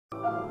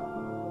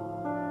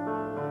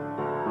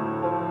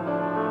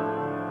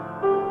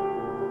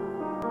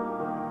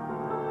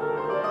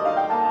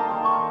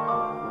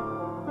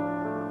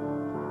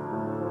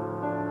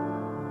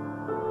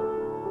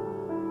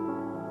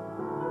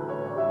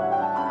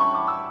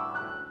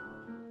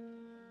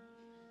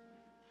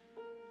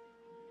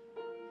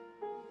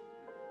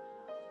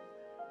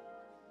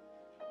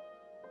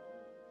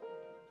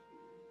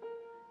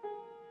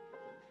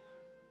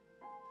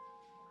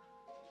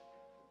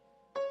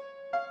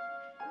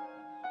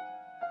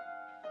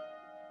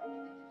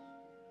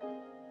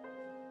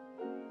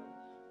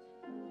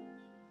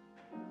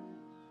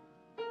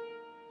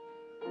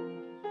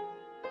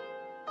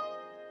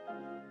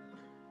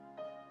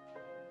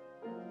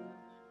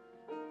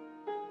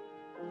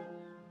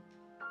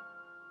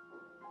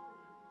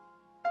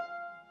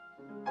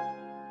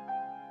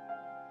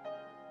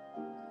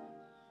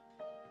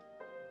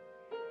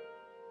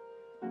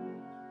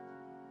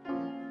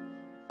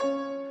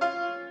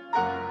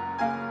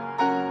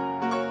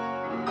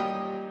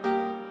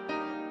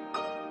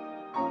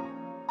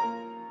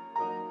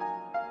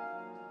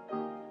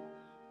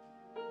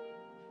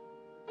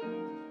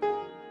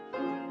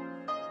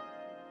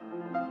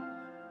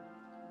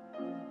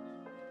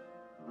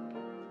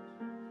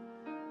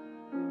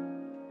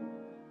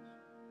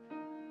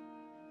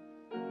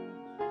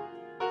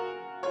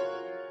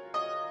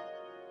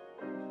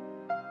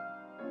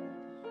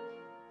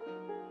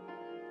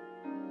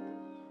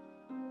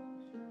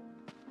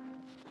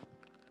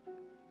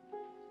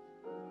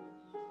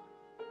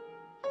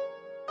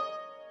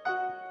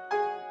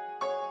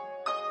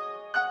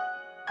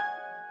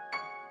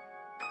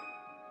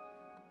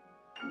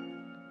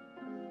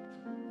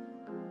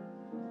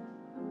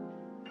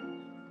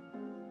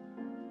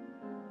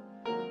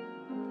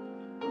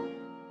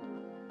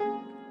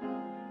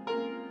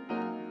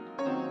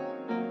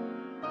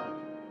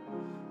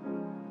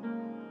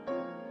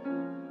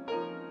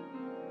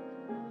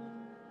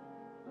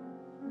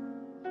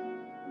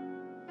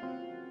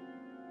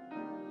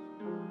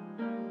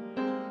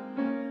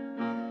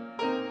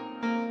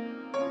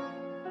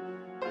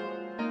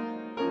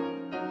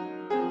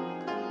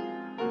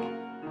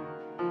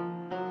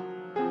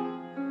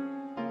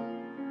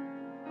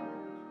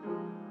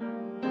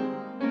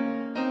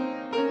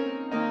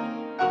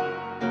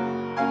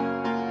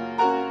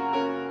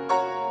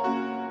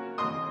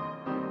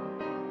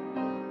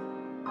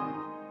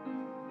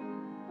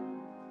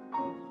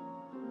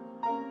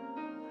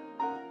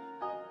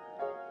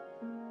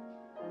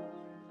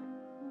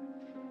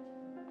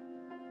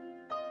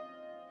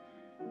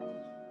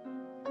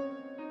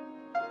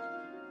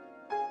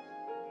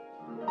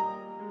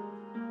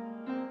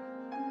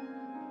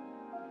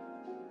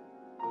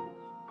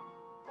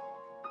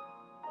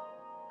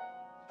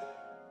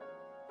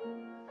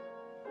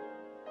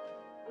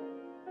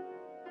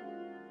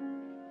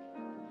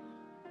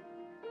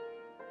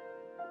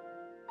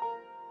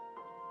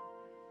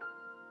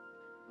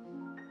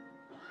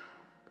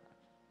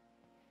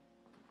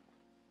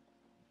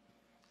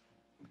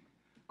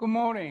Good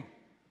morning.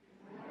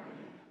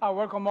 I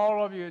welcome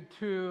all of you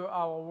to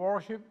our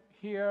worship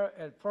here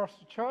at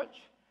First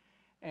Church.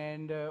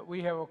 And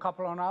we have a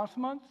couple of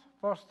announcements.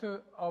 First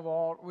of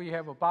all, we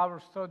have a Bible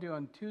study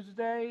on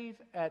Tuesdays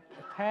at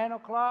 10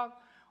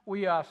 o'clock.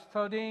 We are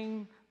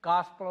studying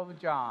Gospel of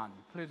John.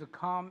 Please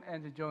come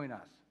and join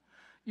us.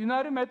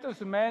 United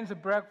Methodist Men's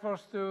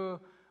Breakfast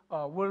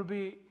will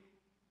be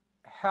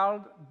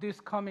held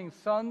this coming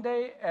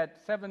Sunday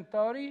at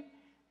 7:30.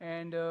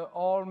 And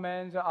all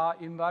men are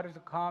invited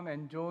to come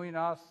and join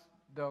us,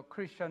 the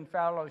Christian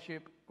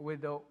fellowship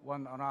with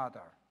one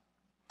another.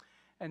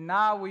 And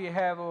now we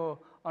have an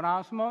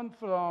announcement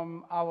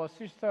from our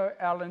sister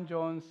Ellen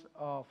Jones,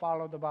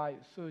 followed by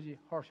Susie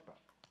Hirschberg.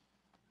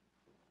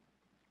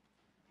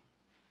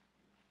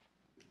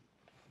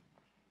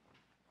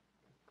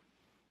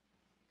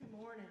 Good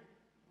morning.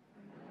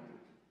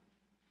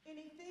 In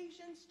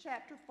Ephesians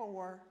chapter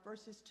 4,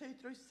 verses 2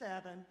 through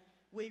 7,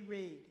 we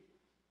read,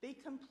 "Be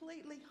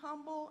completely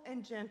humble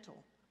and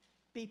gentle.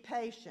 Be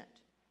patient,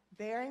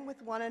 bearing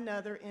with one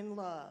another in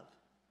love.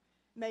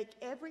 Make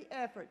every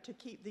effort to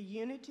keep the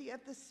unity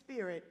of the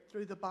Spirit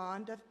through the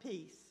bond of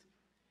peace.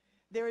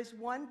 There is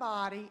one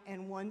body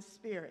and one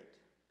Spirit,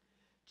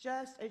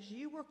 just as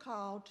you were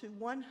called to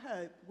one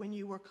hope when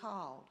you were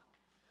called.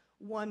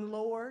 One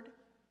Lord,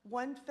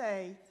 one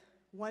faith,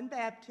 one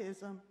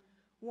baptism,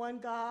 one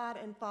God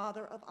and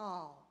Father of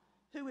all,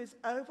 who is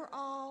over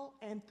all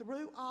and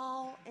through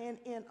all and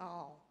in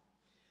all.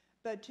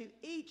 But to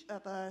each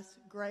of us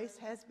grace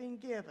has been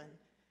given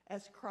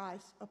as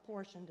Christ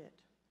apportioned it."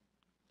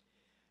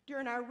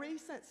 During our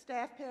recent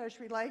Staff Parish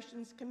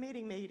Relations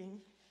Committee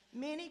meeting,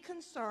 many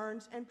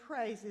concerns and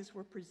praises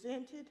were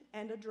presented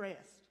and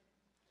addressed.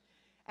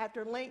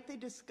 After lengthy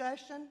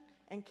discussion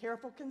and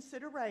careful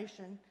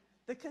consideration,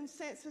 the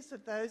consensus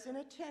of those in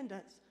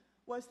attendance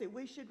was that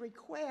we should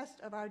request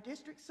of our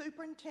District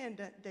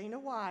Superintendent, Dina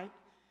White,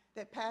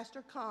 that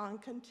Pastor Kong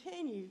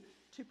continue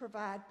to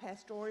provide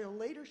pastoral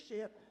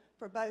leadership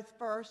for both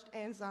First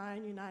and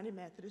Zion United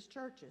Methodist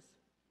churches.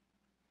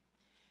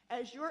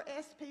 As your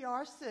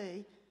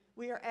SPRC,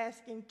 we are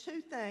asking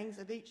two things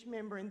of each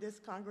member in this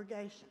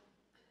congregation.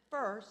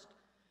 First,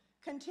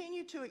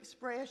 continue to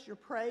express your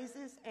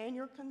praises and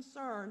your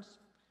concerns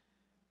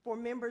for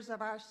members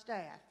of our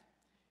staff.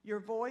 Your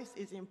voice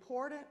is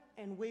important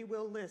and we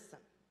will listen.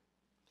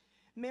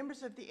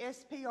 Members of the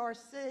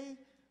SPRC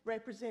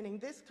representing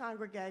this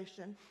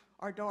congregation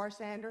are Doris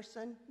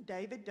Anderson,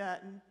 David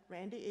Dutton,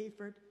 Randy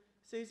Eford,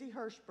 Susie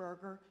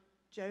Hirschberger,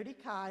 Jody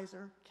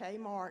Kaiser, Kay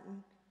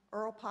Martin,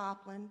 Earl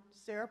Poplin,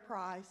 Sarah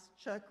Price,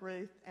 Chuck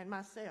Ruth, and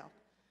myself.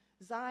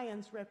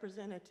 Zion's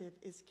representative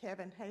is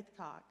Kevin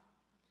Hathcock.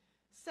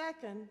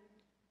 Second,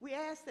 we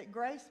ask that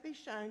grace be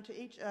shown to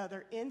each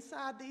other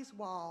inside these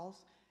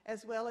walls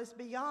as well as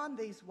beyond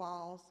these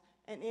walls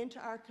and into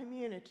our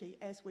community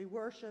as we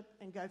worship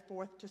and go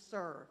forth to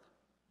serve.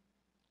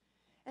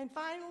 And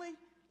finally,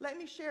 let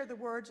me share the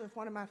words of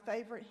one of my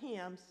favorite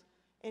hymns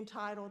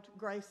entitled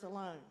 "Grace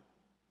Alone."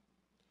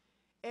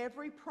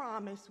 Every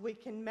promise we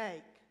can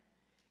make,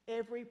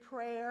 every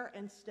prayer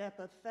and step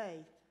of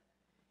faith,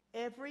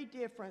 every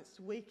difference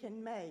we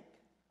can make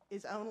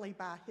is only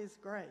by His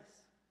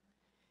grace.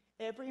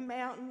 Every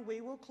mountain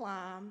we will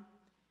climb,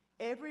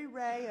 every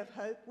ray of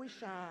hope we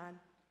shine,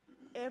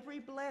 every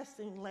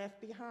blessing left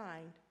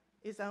behind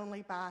is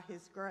only by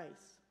His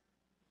grace.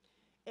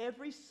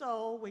 Every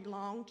soul we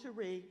long to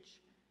reach,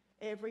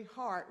 every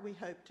heart we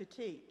hope to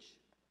teach,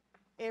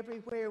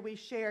 everywhere we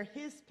share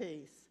His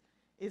peace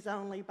is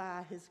only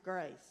by His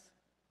grace.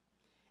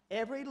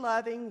 Every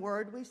loving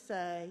word we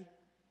say,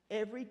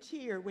 every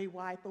tear we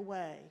wipe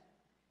away,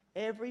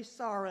 every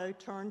sorrow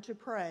turned to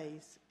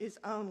praise is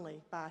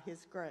only by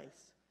His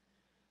grace.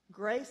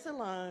 Grace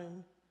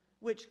alone,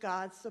 which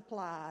God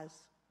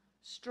supplies,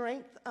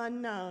 strength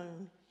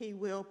unknown He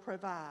will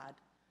provide.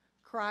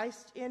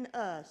 Christ in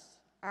us,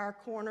 our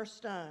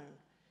cornerstone,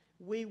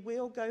 we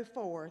will go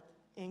forth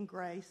in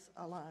grace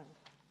alone.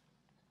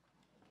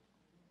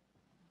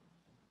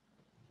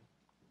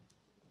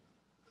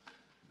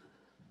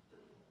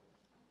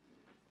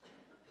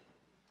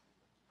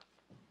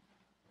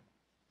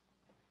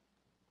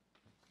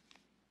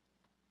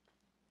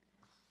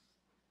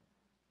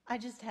 I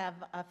just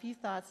have a few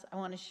thoughts I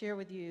want to share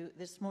with you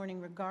this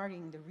morning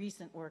regarding the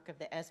recent work of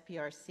the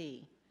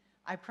SPRC.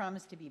 I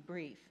promise to be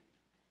brief.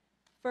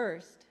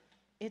 First,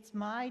 it's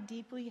my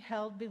deeply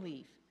held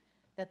belief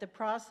that the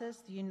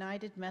process the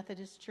United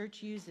Methodist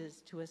Church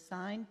uses to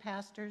assign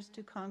pastors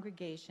to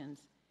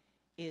congregations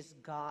is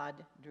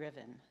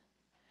God-driven.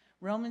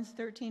 Romans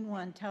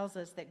 13:1 tells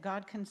us that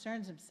God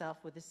concerns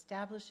Himself with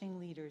establishing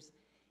leaders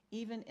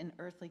even in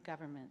earthly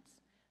governments.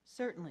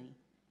 Certainly,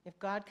 if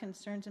God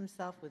concerns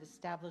Himself with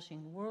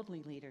establishing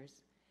worldly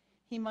leaders,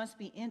 He must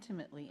be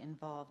intimately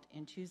involved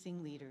in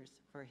choosing leaders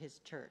for His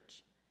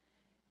church,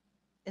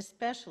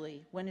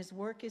 especially when His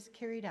work is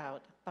carried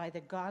out by the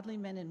godly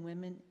men and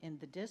women in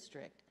the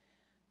district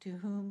to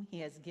whom He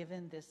has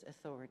given this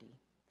authority.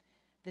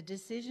 The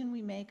decision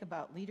we make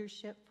about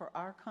leadership for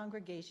our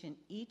congregation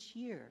each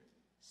year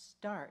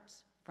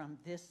starts from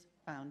this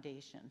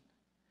foundation.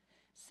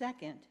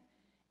 Second,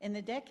 in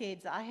the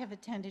decades I have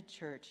attended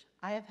church,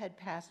 I have had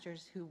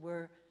pastors who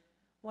were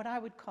what I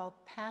would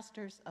call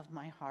pastors of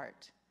my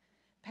heart,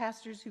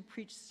 pastors who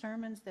preached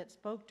sermons that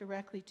spoke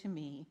directly to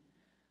me,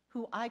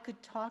 who I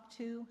could talk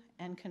to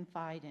and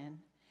confide in,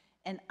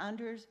 and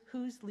under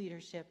whose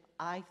leadership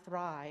I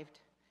thrived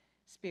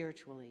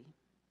spiritually.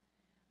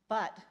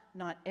 But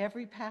not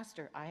every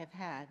pastor I have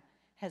had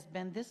has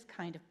been this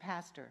kind of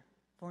pastor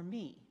for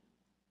me.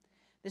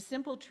 The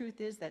simple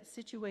truth is that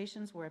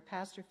situations where a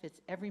pastor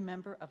fits every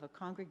member of a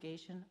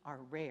congregation are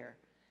rare.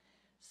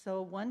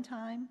 So one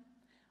time,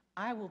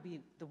 I will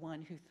be the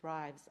one who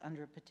thrives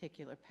under a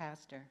particular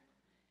pastor,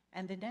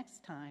 and the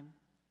next time,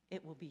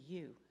 it will be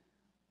you.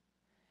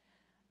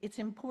 It's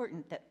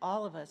important that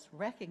all of us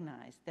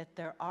recognize that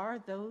there are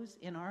those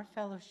in our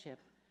fellowship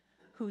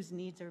whose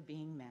needs are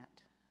being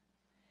met.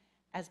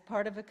 As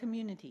part of a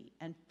community,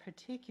 and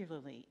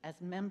particularly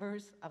as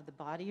members of the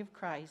body of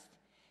Christ,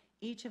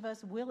 each of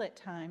us will at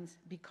times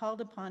be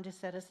called upon to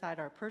set aside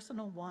our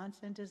personal wants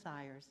and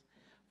desires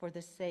for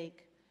the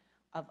sake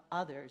of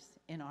others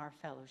in our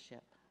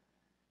fellowship.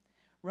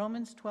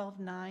 Romans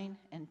 12:9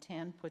 and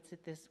 10 puts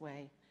it this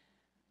way: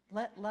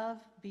 let love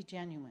be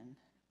genuine.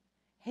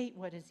 Hate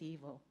what is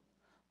evil.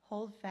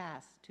 Hold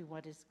fast to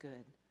what is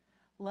good.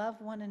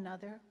 Love one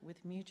another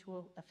with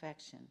mutual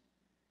affection.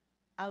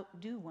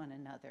 Outdo one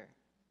another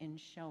in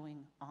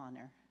showing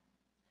honor.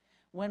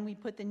 When we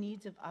put the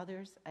needs of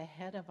others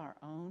ahead of our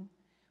own,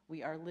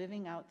 we are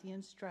living out the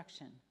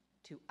instruction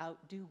to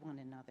outdo one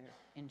another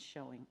in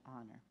showing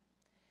honor.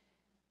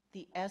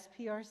 The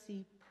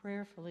SPRC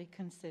prayerfully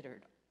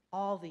considered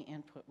all the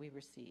input we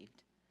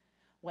received.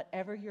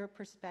 Whatever your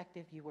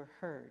perspective, you were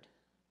heard.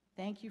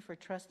 Thank you for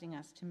trusting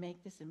us to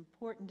make this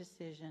important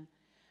decision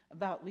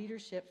about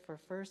leadership for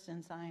First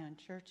and Zion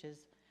churches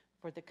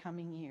for the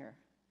coming year,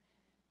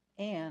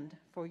 and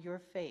for your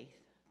faith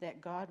that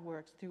God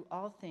works through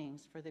all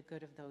things for the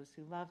good of those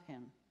who love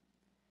him.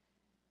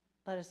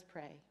 Let us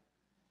pray.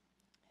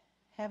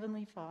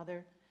 Heavenly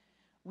Father,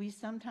 we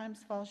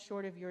sometimes fall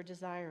short of your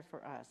desire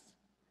for us,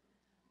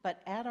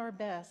 but at our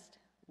best,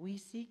 we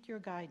seek your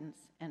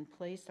guidance and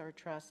place our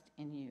trust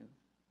in you.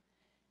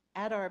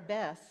 At our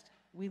best,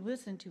 we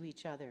listen to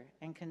each other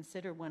and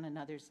consider one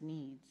another's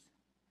needs.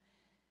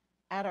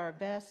 At our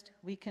best,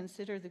 we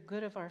consider the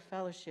good of our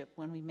fellowship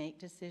when we make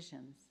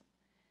decisions.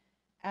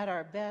 At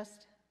our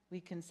best, we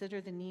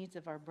consider the needs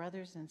of our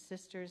brothers and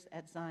sisters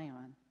at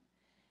Zion.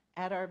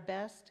 At our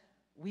best,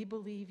 we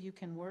believe you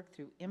can work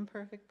through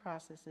imperfect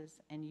processes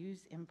and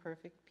use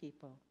imperfect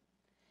people.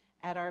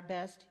 At our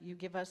best, you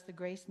give us the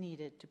grace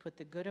needed to put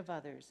the good of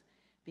others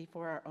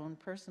before our own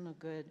personal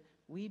good.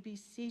 We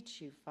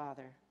beseech you,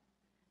 Father,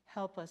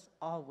 help us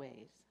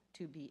always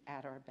to be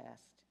at our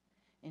best.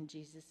 In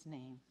Jesus'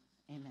 name,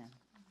 amen.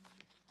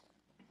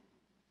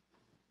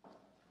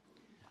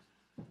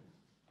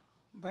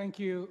 Thank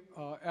you,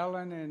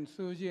 Ellen and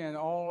Susie and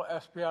all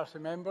SPRC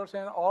members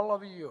and all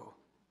of you.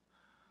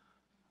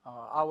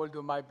 I will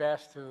do my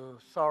best to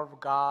serve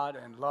God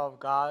and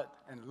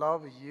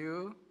love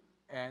you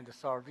and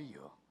serve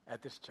you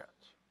at this church.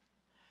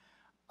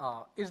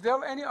 Is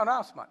there any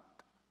announcement?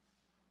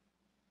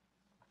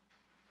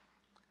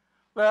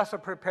 Let us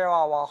prepare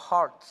our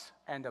hearts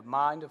and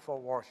mind for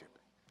worship.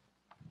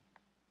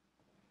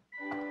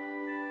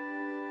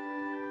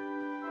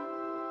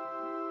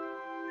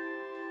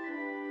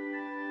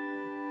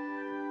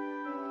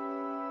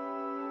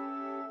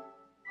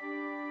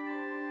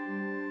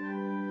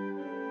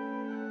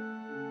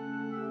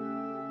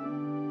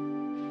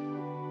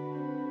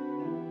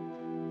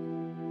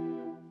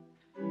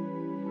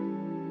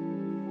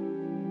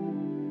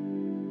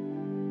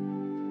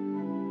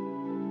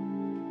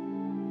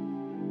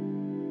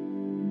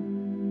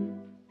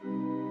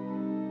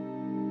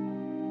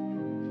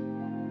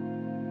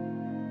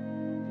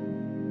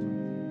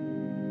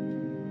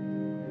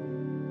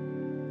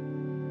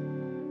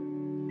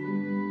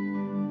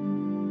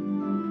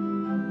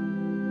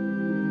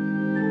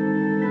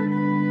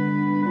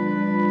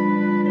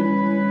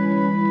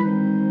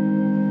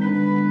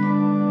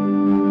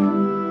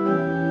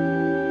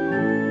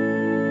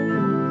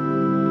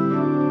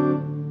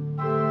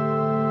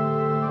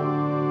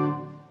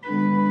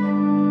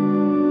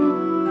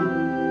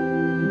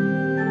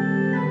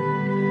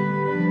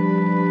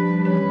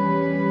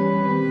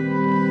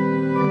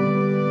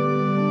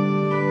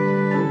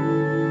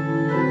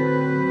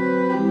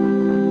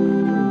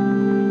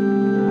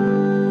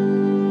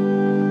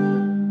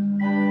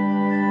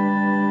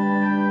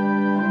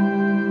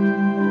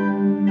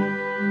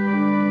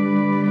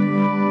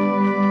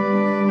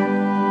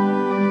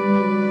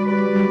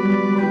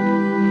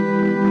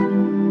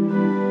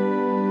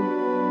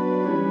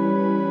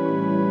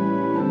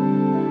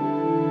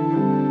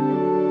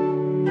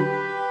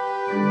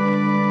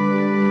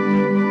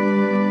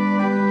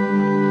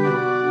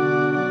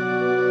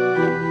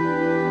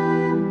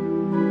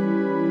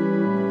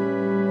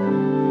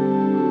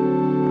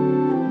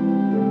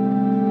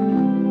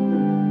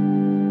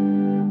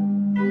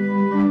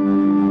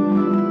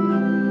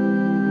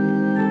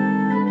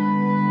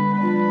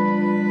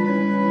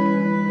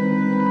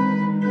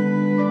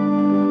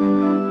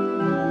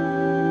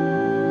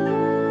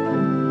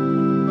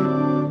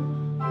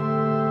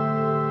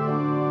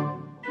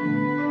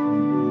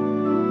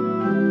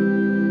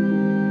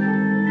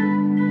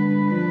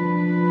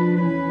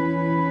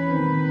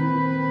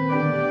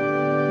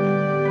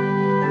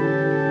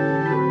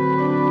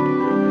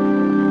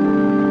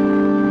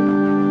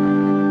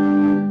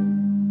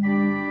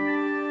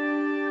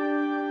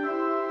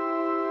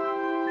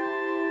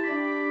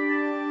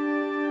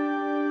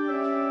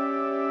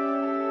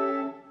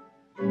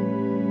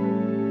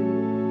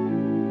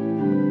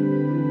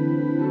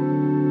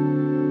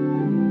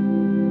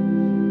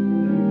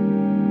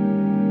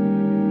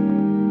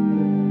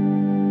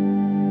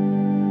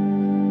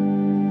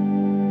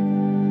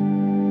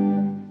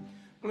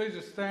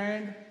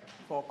 stand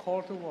for a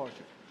call to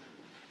worship.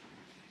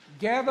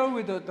 Gather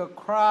with the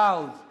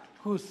crowds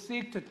who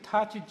seek to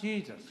touch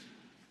Jesus.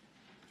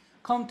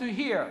 Come to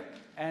hear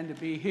and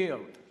be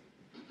healed.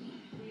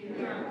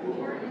 We are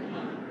poor and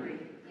hungry,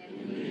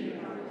 and need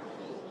our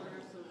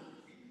souls.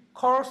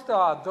 Cursed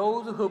are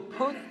those who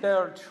put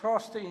their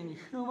trust in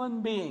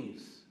human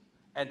beings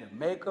and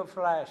make a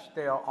flesh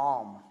their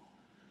arm.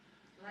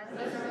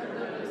 Blessed are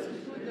those who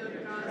put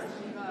their trust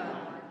in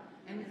God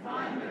and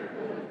find their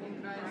hope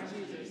in Christ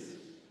Jesus.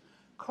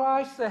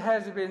 Christ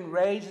has been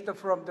raised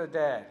from the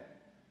dead,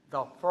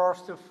 the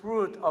first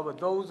fruit of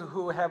those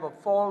who have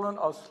fallen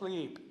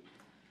asleep.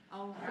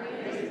 Our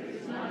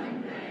faith is not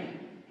in vain,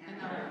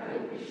 and our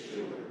hope is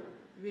sure.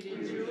 We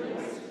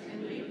rejoice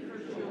and leap for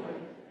joy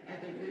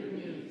at the good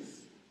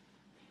news.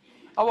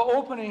 Our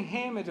opening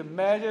hymn is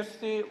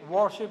Majesty,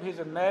 Worship His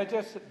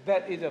Majesty,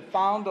 that is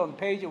found on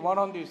page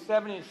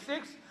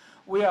 176.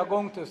 We are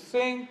going to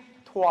sing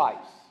twice.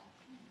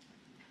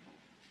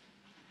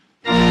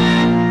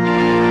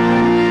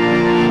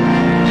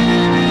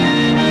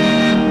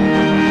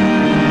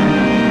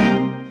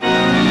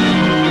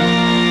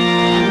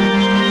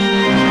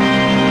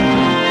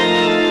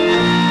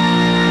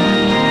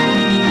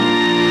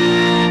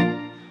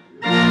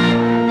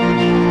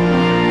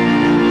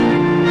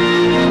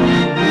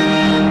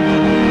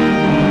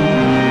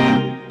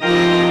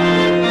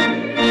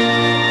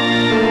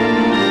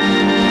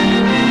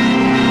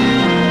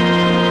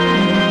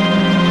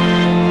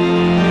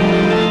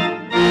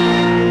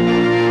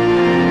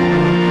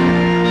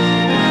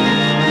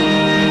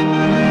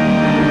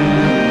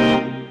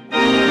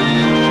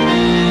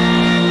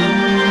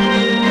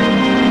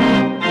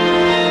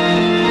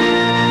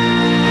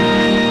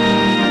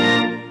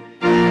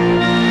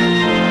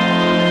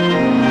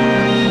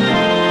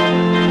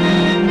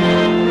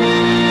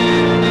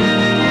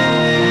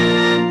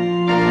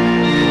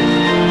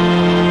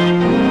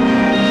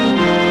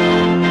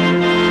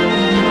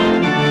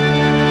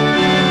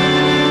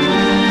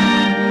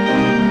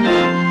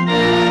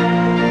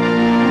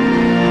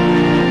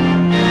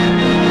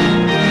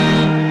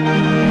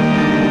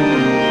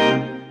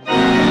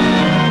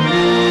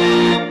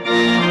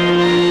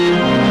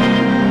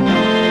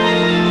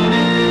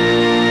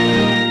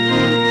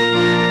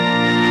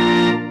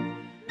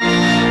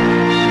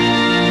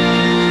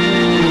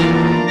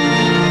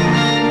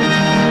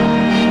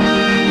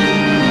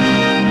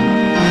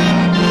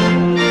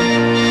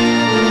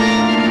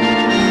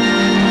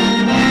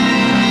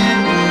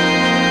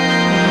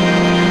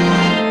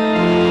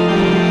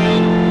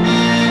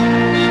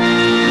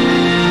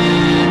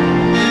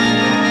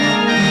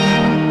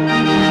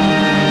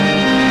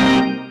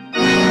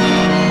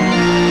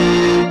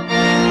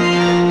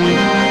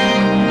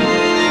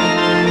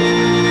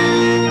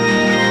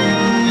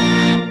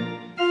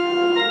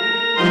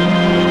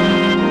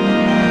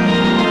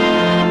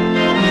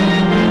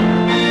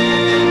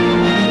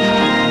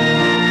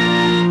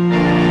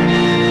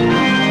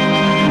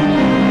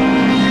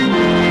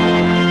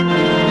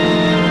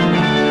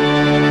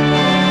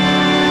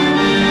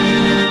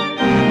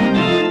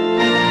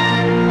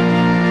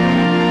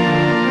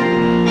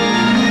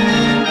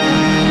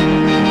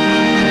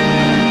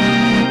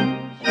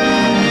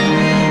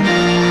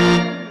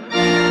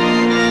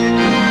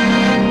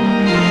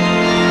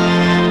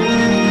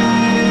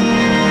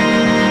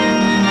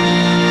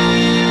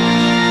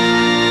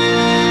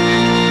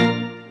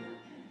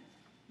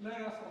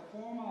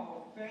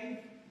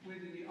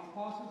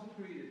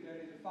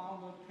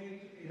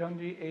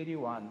 page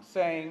 881,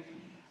 saying,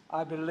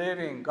 I believe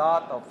in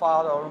God the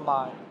Father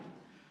Almighty,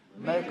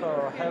 maker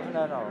of heaven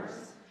and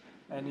earth,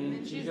 and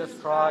in Jesus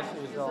Christ,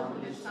 his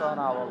only Son,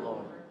 our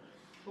Lord,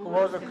 who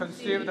was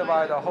conceived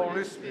by the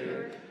Holy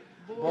Spirit,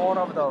 born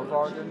of the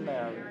Virgin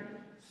Mary,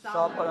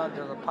 suffered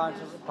under the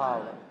Pontius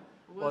Pilate,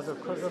 was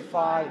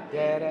crucified,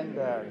 dead, and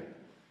buried.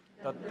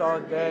 The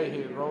third day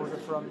he rose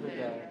from the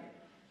dead.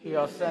 He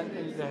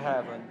ascended into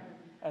heaven,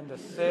 and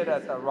sat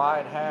at the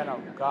right hand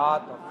of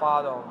God the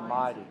Father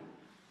Almighty.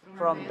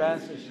 From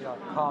thence he shall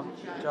come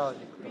to judge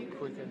the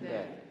quick and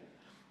dead.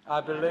 I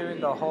believe in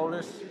the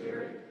Holy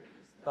Spirit,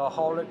 the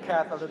Holy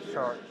Catholic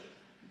Church,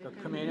 the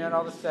communion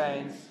of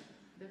saints,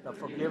 the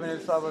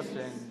forgiveness of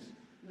sins,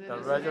 the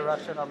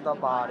resurrection of the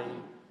body,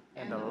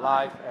 and the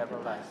life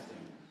everlasting.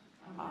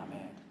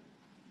 Amen.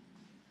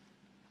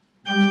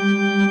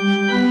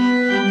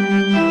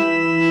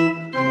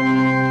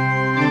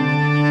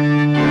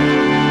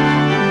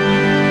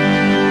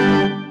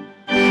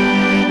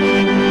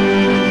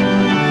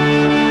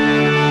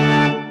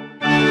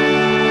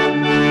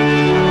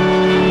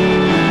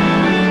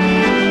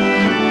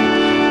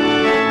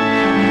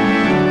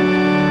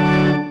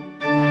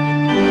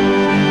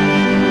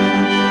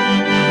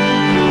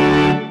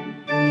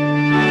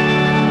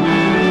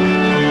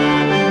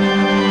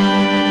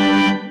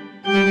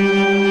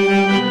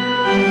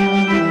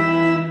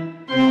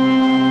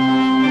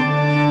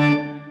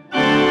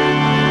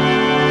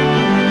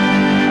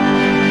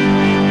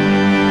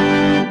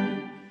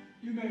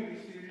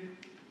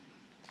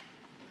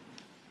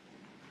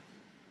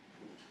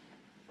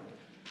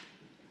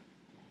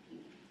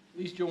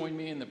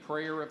 in the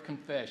prayer of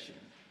confession.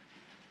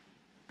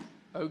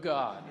 O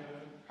God,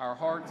 our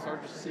hearts are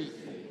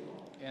deceitful,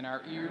 and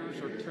our ears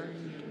are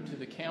tuned to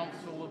the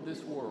counsel of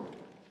this world.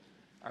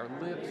 Our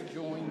lips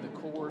join the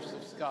chorus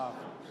of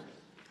scoffers,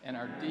 and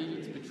our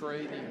deeds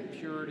betray the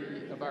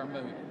impurity of our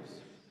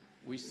motives.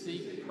 We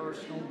seek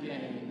personal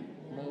gain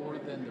more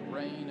than the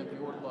reign of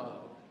your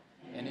love,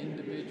 and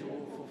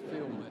individual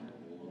fulfillment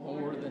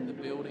more than the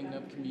building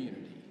of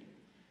community.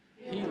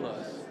 Heal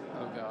us,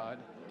 O God,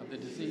 of the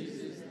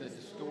diseases that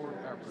distort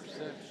our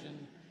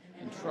perception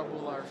and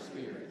trouble our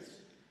spirits.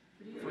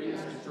 Free us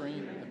to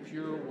drink the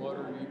pure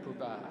water you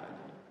provide.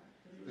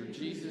 Through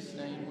Jesus'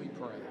 name we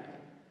pray.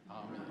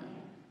 Amen.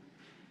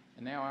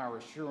 And now our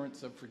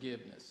assurance of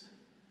forgiveness.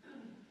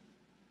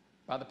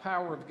 By the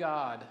power of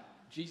God,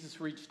 Jesus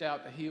reached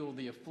out to heal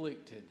the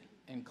afflicted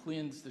and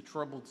cleanse the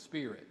troubled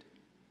spirit.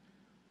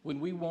 When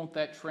we want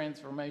that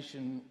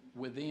transformation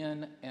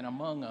within and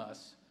among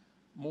us,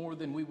 more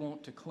than we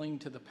want to cling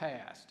to the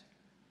past,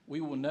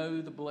 we will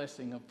know the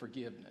blessing of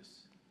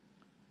forgiveness.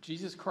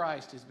 Jesus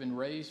Christ has been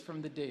raised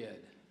from the dead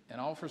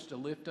and offers to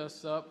lift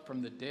us up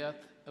from the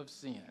death of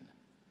sin.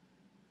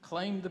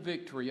 Claim the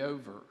victory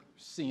over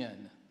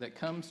sin that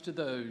comes to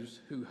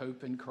those who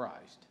hope in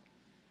Christ.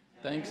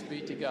 Thanks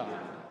be to God.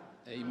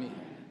 Amen.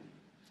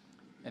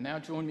 And now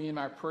join me in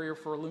my prayer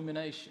for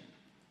illumination.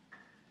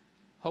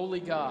 Holy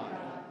God,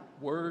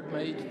 Word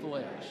made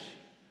flesh,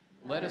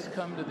 let us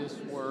come to this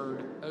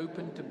Word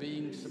open to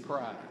being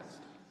surprised.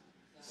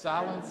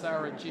 Silence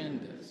our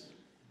agendas,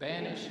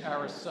 banish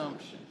our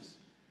assumptions,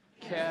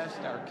 cast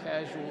our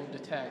casual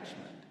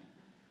detachment,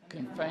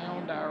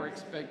 confound our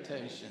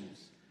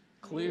expectations,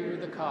 clear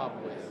the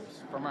cobwebs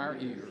from our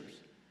ears,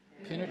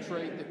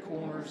 penetrate the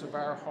corners of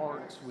our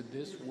hearts with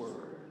this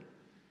Word.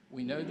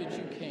 We know that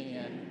you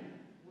can,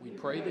 we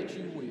pray that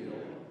you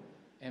will,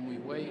 and we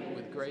wait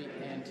with great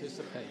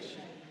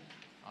anticipation.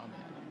 Amen.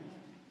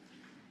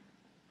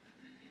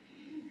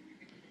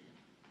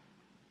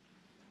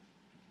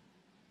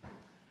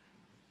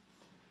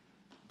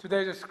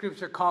 Today's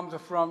scripture comes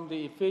from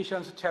the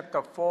Ephesians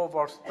chapter 4,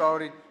 verse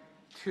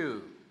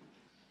 32.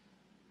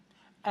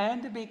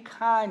 And be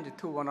kind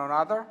to one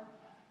another,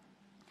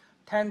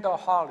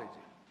 tender-hearted,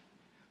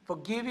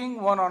 forgiving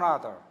one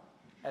another,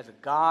 as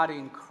God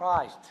in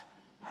Christ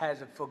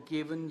has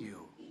forgiven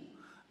you.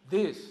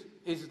 This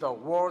is the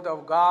word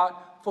of God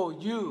for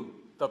you,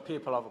 the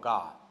people of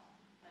God.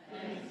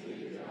 Thanks be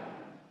to God.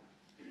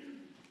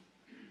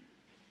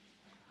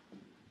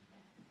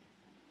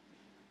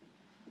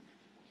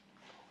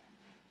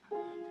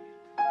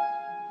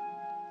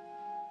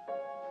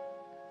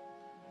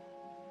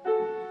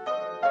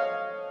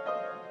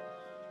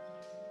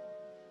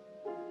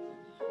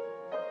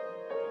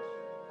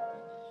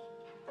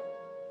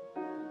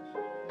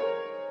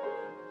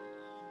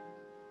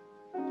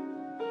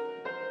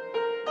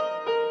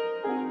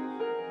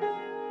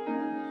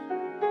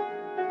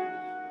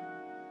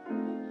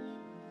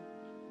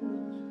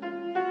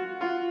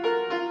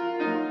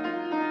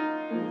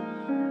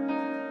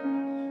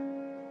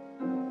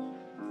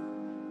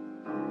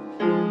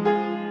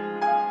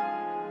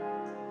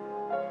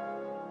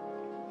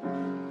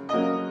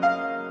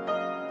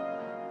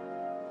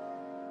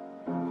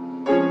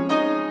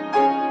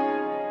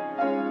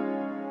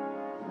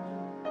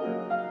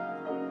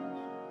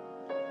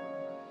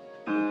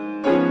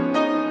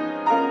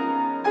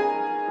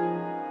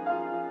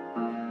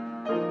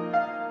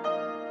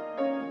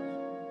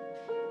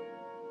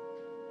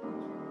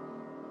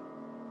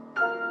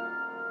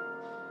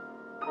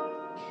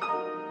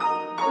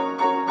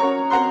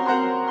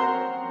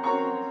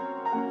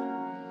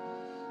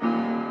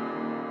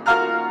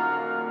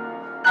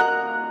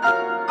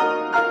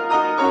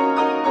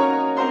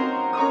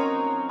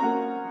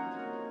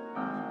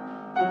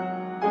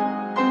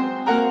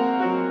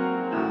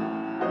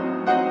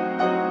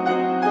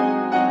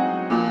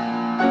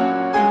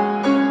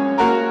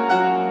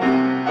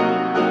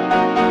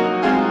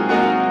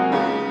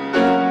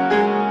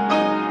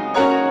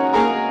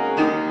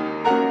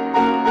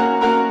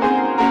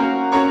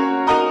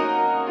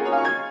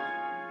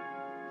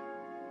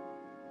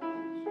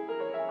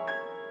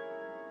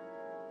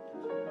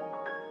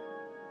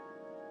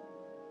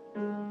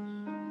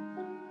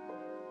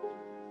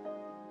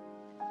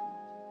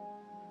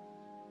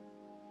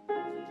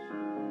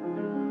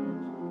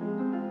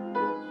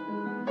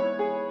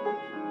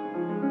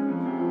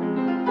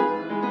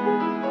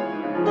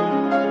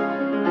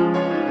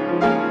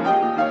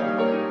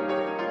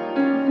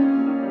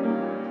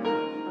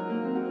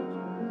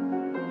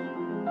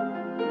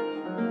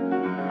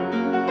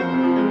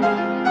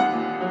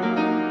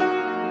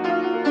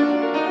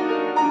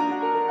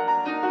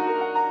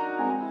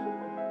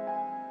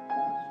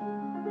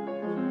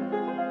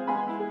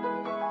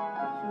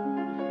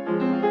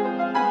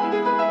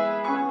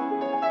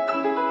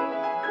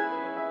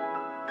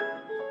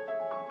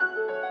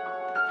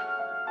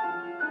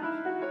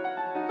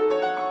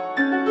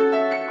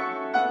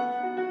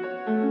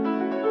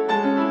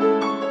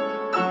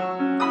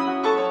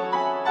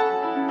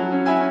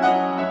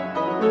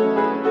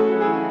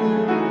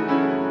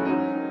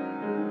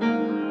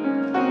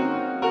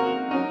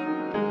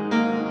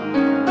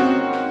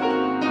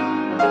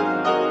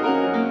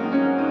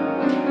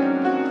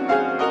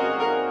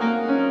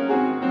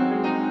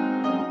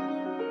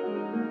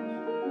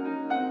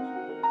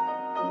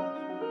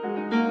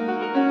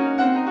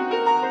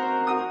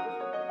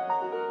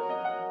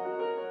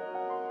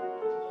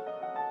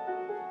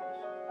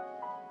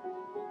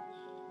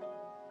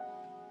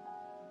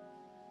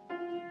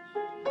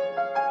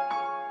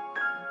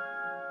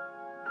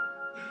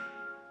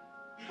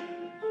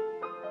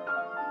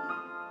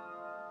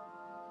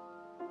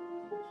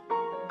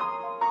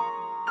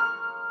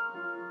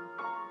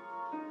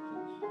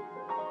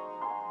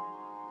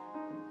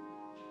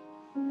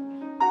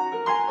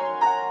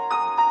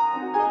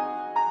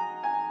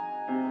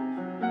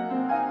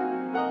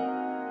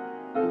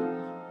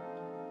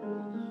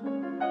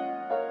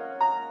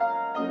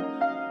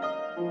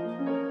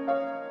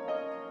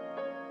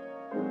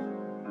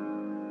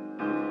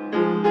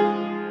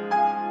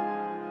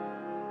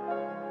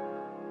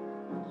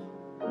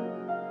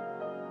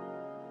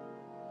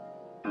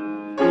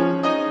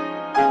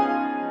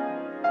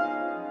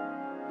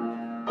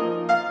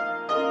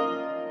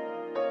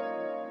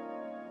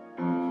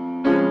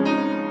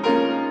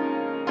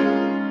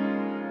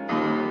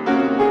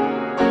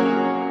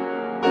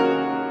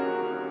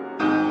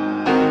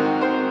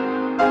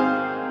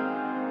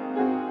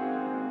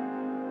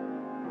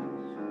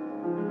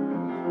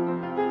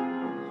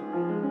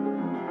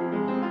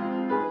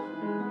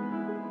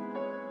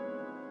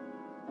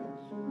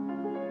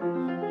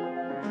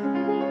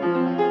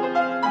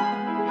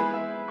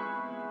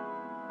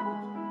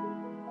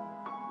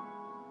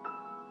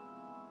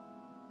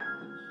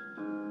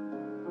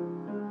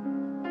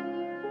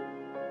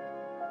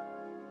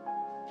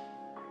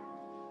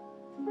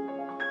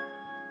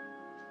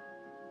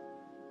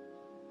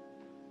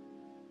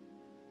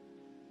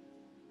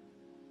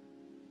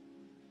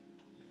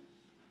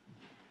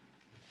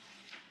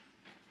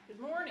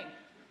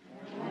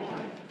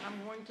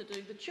 to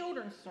do the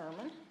children's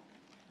sermon,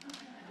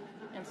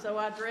 and so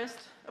I dressed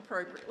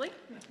appropriately.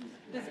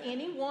 Does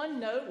anyone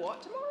know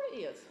what tomorrow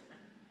is?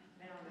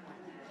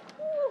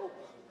 Woo.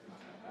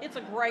 It's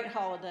a great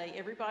holiday.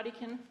 Everybody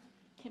can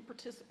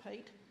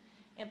participate.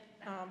 And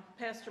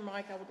Pastor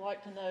Mike, I would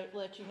like to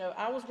let you know,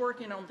 I was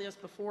working on this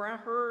before I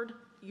heard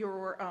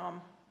your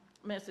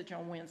message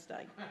on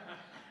Wednesday.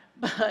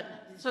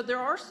 So there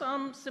are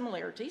some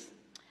similarities,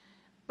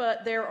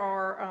 but there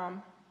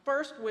are,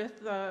 first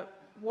with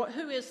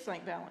who is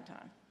St.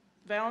 Valentine?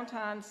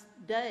 Valentine's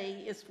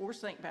Day is for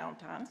St.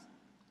 Valentine's.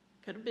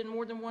 Could have been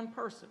more than one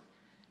person.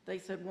 They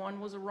said one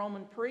was a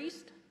Roman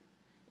priest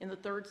in the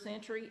 3rd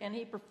century, and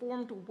he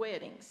performed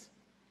weddings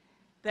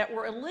that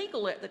were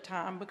illegal at the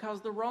time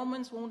because the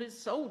Romans wanted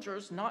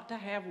soldiers not to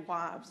have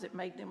wives. It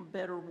made them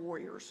better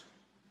warriors.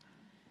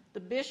 The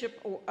Bishop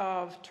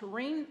of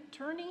Turin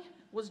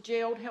was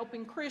jailed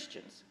helping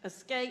Christians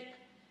escape,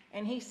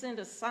 and he sent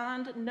a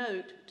signed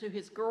note to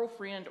his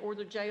girlfriend or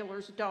the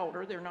jailer's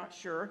daughter, they're not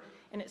sure,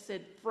 and it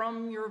said,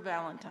 "From your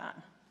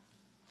Valentine."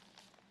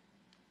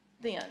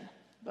 Then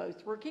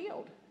both were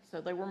killed,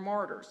 so they were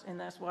martyrs, and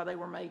that's why they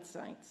were made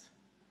saints.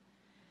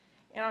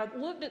 And I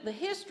looked at the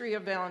history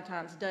of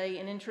Valentine's Day,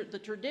 and in the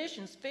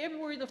traditions,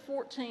 February the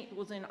 14th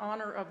was in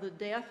honor of the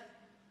death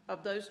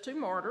of those 2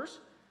 martyrs,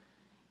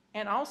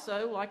 and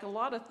also, like a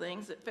lot of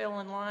things, it fell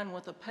in line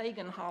with a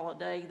pagan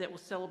holiday that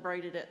was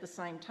celebrated at the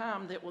same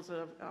time that was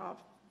a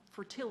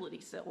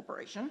fertility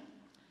celebration.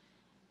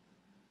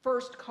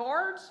 First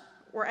cards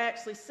were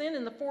actually sent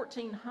in the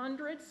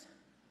 1400s,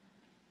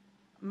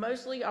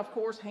 mostly, of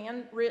course,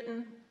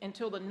 handwritten,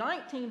 until the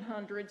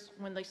 1900s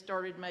when they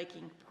started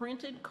making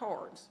printed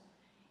cards.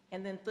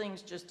 And then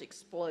things just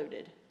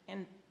exploded.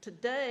 And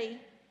today,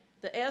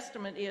 the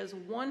estimate is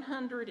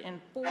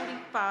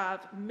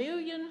 145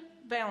 million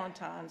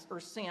Valentines are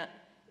sent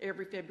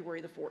every February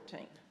the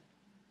 14th.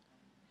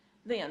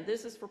 Then,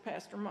 this is for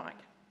Pastor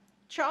Mike.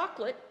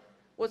 Chocolate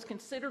was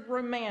considered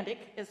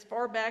romantic as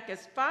far back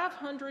as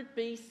 500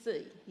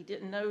 BC. He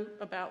didn't know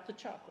about the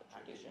chocolate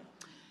tradition.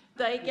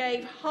 They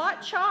gave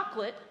hot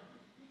chocolate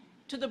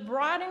to the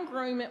bride and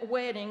groom at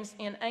weddings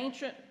in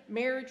ancient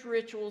marriage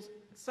rituals,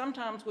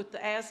 sometimes with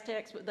the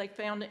Aztecs, but they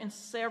found it in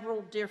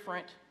several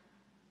different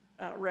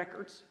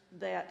records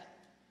that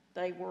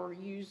they were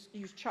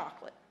used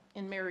chocolate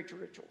in marriage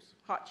rituals,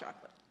 hot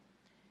chocolate.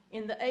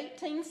 In the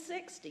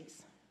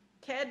 1860s,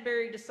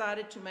 Cadbury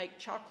decided to make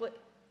chocolate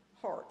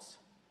hearts.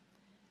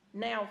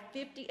 Now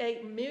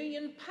 58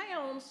 million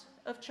pounds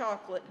of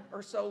chocolate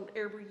are sold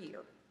every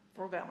year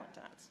for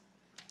Valentine's.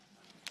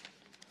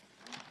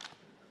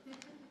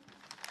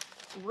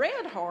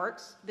 Red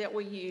hearts that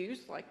we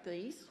use, like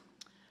these,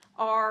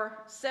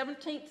 are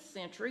 17th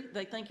century.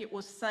 They think it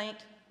was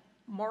Saint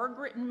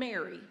Margaret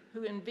Mary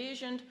who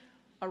envisioned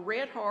a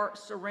red heart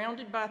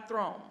surrounded by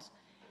thrones.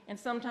 And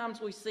sometimes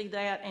we see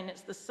that, and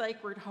it's the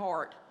Sacred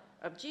Heart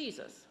of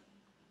Jesus.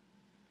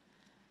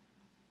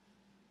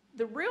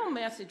 The real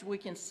message we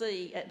can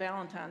see at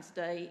Valentine's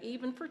Day,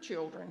 even for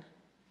children,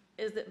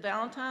 is that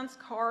Valentine's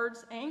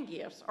cards and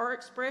gifts are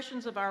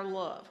expressions of our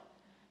love.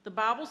 The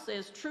Bible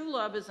says true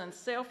love is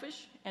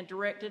unselfish and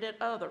directed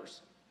at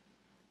others.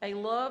 A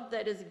love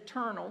that is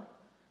eternal.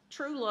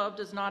 True love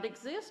does not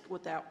exist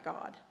without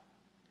God.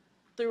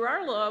 Through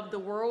our love, the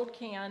world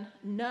can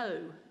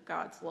know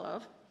God's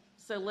love.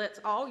 So let's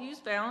all use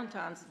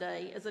Valentine's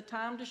Day as a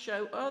time to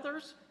show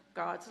others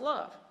God's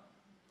love.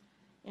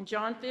 In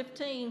John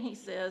 15, he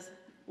says,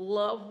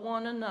 "Love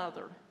one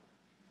another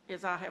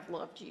as I have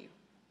loved you."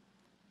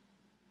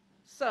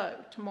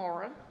 So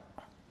tomorrow,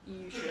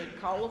 you should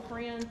call a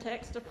friend,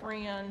 text a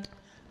friend,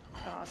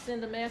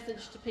 send a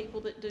message to people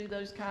that do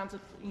those kinds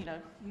of,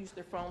 use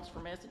their phones for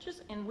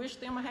messages, and wish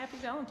them a happy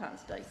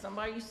Valentine's Day.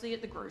 Somebody you see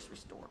at the grocery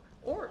store.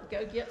 Or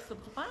go get some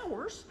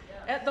flowers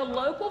at the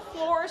local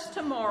florist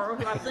tomorrow,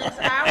 who I think's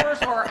hours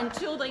are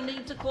until they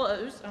need to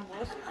close. I'm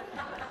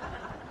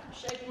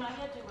shaking my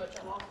head too much.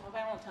 I lost my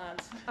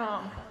Valentine's.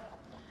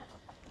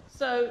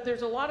 So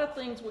there's a lot of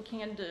things we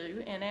can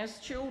do, and as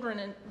children,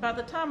 and by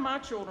the time my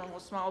children were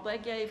small, they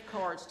gave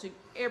cards to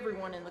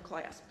everyone in the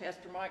class.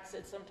 Pastor Mike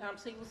said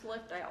sometimes he was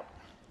left out.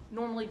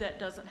 Normally that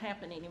doesn't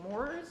happen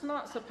anymore. It's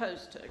not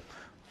supposed to.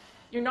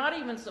 You're not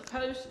even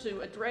supposed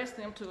to address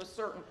them to a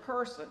certain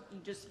person. You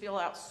just fill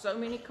out so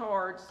many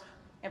cards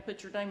and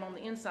put your name on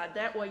the inside.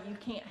 That way you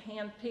can't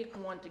hand pick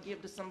one to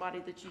give to somebody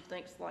that you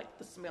think's like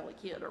the smelly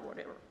kid or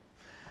whatever.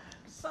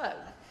 So,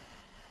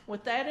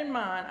 with that in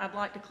mind, I'd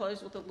like to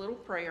close with a little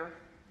prayer.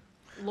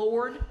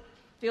 Lord,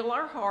 fill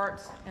our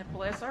hearts and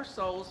bless our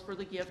souls for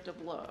the gift of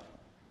love.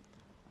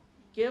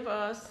 Give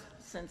us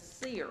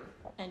sincere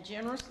and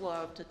generous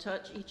love to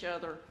touch each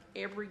other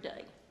every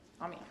day.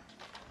 Amen.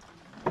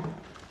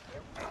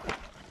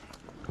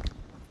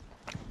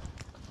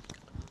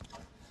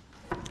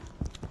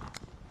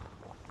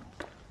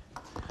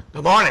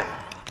 Good morning.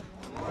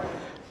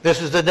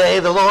 This is the day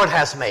the Lord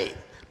has made.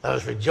 Let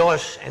us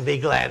rejoice and be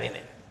glad in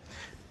it.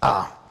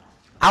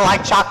 I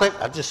like chocolate.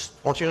 I just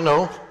want you to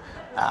know.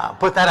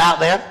 Put that out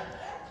there.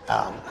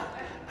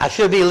 I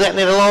should be letting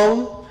it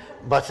alone,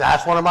 but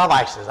that's one of my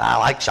vices. I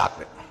like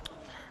chocolate.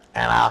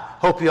 And I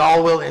hope you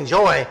all will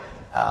enjoy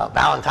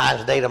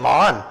Valentine's Day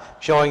tomorrow and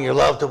showing your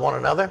love to one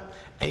another.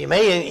 And you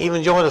may even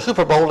enjoy the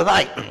Super Bowl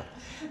tonight.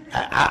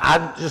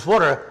 I just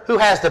wonder who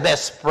has the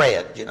best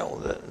spread, you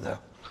know,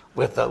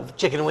 with the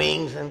chicken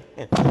wings. And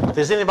if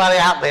there's anybody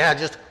out there, I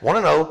just want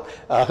to know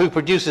who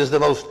produces the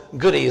most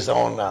goodies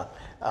on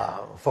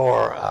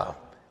for a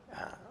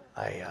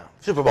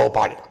Super Bowl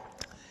party.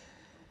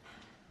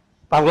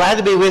 I'm glad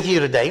to be with you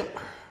today.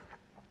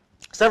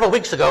 Several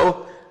weeks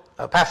ago,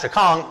 Pastor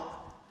Kong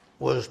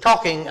was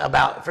talking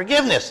about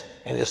forgiveness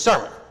in his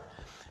sermon.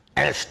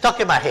 And it stuck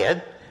in my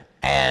head,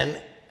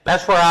 and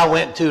that's where I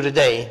went to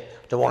today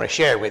to want to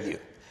share with you.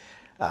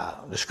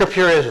 The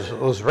scripture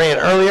was read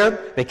earlier.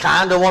 Be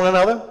kind to one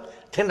another,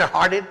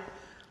 tender-hearted,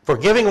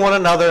 forgiving one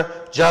another,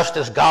 just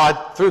as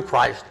God, through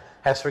Christ,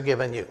 has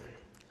forgiven you.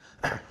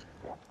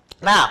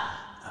 Now,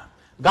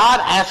 God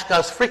asks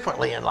us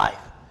frequently in life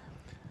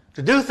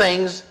to do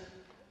things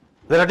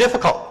that are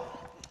difficult.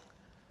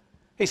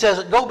 He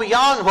says, go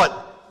beyond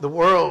what the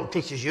world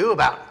teaches you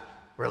about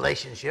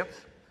relationships,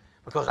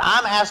 because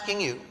I'm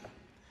asking you,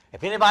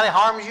 if anybody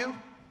harms you,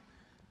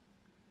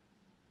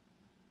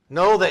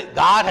 know that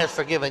God has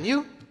forgiven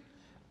you,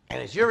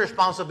 and it's your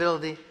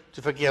responsibility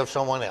to forgive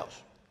someone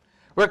else.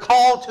 We're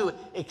called to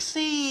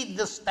exceed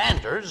the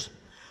standards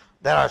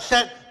that are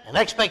set and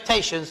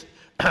expectations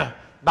by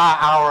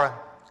our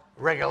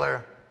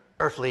regular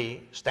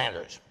earthly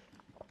standards.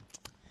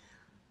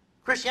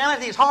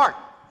 Christianity is hard.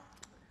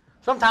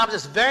 Sometimes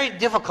it's very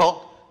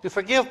difficult to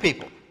forgive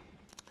people.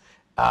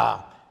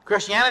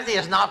 Christianity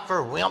is not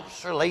for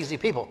wimps or lazy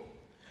people.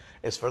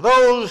 It's for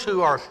those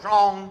who are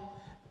strong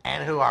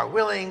and who are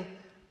willing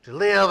to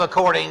live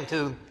according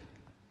to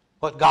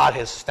what God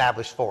has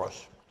established for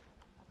us.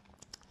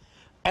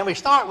 And we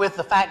start with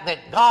the fact that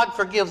God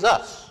forgives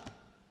us.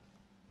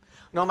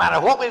 No matter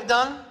what we've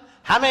done,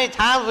 how many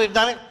times we've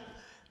done it,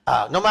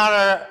 no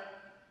matter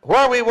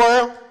where we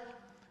were,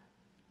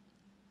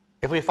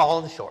 if we've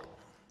fallen short.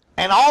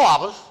 And all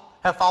of us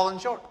have fallen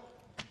short.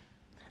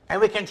 And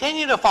we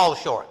continue to fall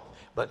short.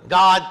 But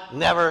God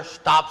never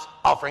stops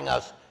offering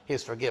us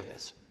his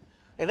forgiveness.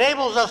 It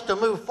enables us to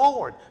move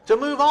forward, to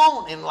move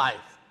on in life.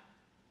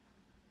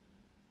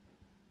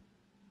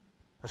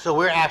 And so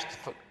we're asked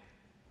to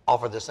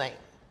offer the same.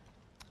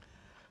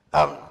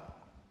 We're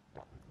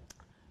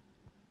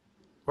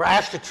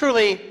asked to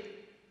truly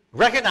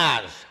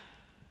recognize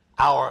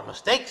our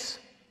mistakes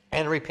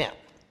and repent.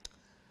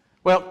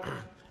 Well,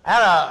 I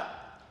had a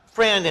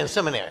friend in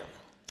seminary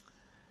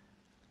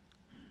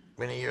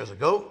many years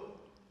ago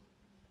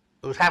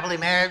who was happily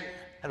married,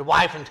 had a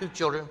wife and 2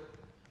 children,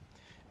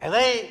 and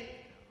they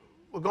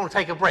were going to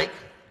take a break.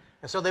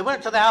 And so they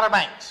went to the Outer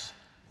Banks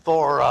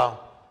for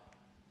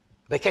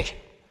vacation.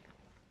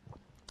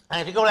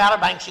 And if you go to the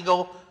Outer Banks, you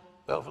go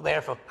from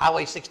there for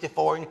Highway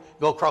 64 and you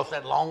go across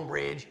that long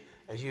bridge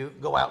as you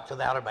go out to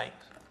the Outer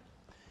Banks.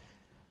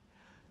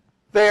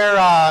 Their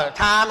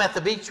time at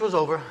the beach was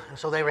over, and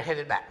so they were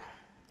headed back.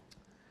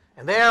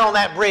 And there on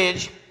that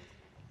bridge,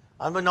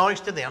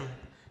 unbeknownst to them,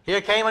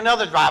 here came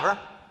another driver,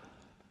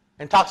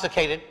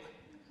 intoxicated,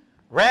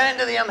 ran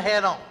into them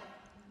head on.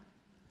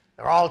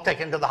 They were all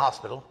taken to the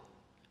hospital.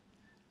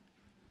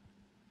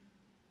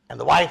 And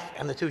the wife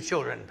and the 2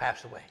 children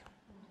passed away.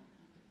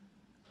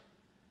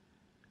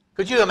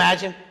 Could you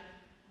imagine?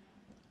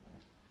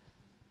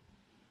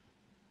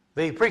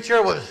 The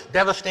preacher was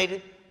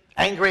devastated,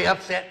 angry,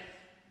 upset,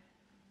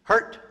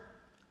 hurt.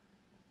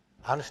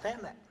 I understand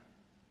that.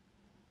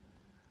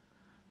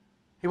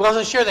 He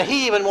wasn't sure that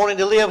he even wanted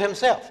to live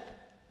himself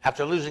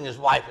after losing his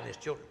wife and his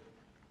children.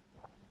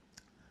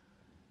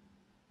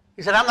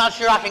 He said, I'm not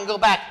sure I can go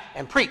back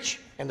and preach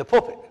in the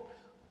pulpit.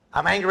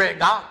 I'm angry at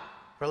God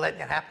for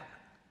letting it happen.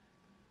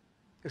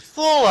 He was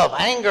full of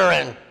anger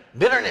and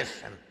bitterness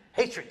and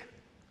hatred,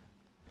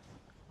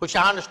 which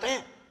I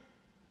understand.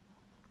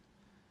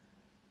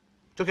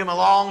 Took him a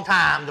long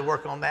time to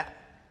work on that.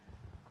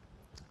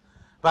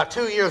 About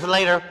 2 years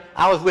later,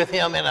 I was with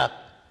him in a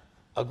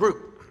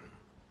group.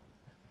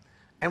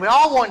 And we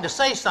all wanted to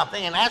say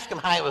something and ask him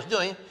how he was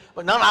doing,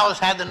 but none of us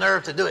had the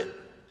nerve to do it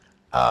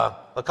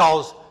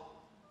because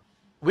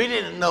we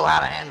didn't know how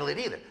to handle it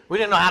either. We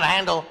didn't know how to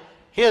handle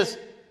his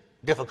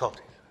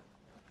difficulties.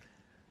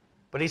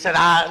 But he said,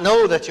 I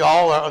know that you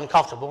all are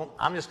uncomfortable.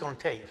 I'm just going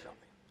to tell you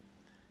something.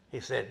 He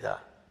said,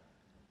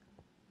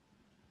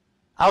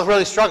 I was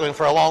really struggling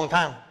for a long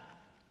time.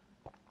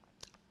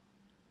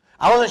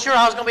 I wasn't sure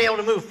I was going to be able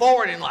to move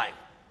forward in life,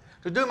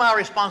 to do my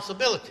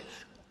responsibilities.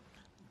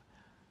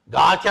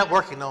 God kept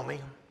working on me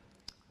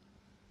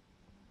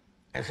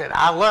and said,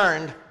 I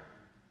learned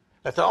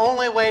that the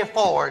only way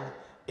forward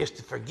is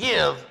to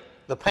forgive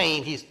the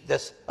pain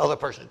this other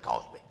person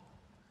caused me.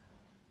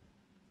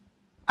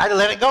 I had to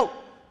let it go.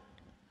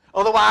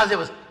 Otherwise, it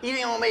was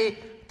eating on me,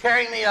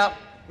 tearing me up,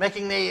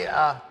 making me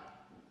a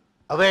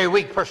very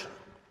weak person.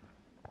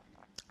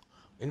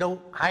 You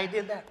know how he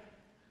did that?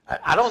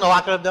 I don't know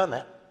I could have done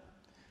that.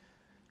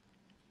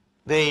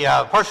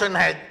 The person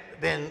had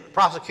been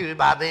prosecuted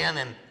by then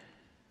and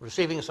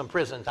receiving some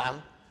prison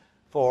time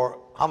for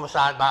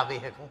homicide by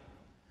vehicle.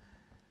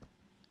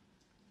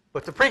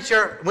 But the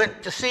preacher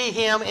went to see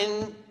him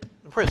in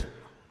prison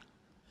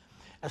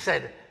and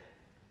said,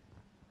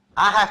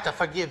 I have to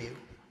forgive you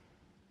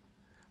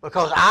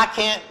because I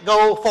can't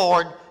go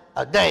forward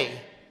a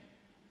day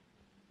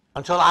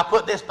until I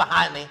put this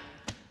behind me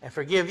and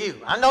forgive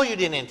you. I know you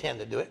didn't intend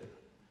to do it.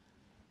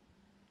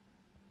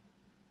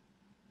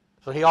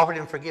 So he offered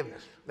him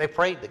forgiveness. They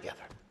prayed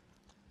together.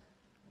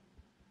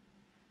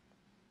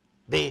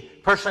 The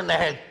person that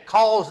had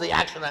caused the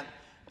accident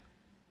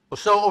was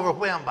so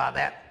overwhelmed by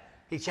that,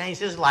 he changed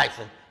his life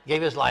and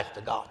gave his life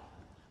to God.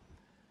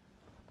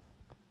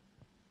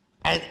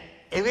 And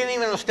it went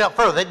even a step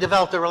further. They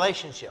developed a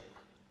relationship.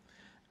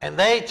 And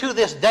they, to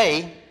this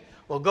day,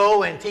 will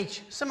go and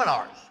teach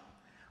seminars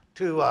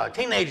to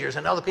teenagers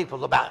and other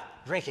people about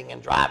drinking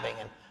and driving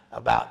and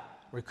about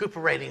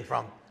recuperating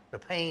from the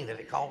pain that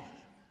it causes.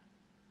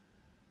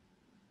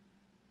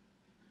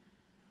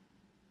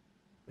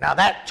 Now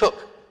that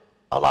took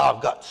a lot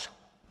of guts.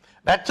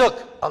 That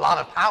took a lot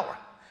of power.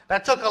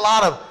 That took a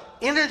lot of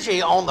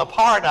energy on the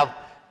part of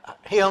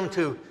him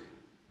to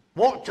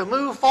want to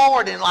move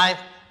forward in life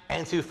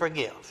and to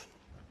forgive.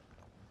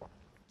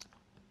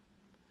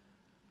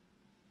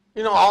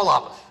 You know, all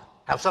of us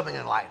have something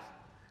in life.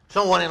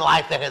 Someone in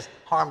life that has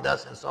harmed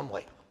us in some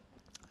way.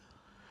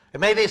 It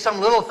may be some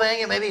little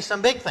thing, it may be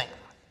some big thing.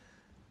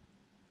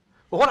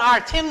 But what our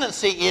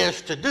tendency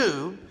is to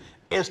do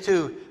is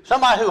to,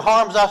 somebody who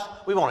harms us,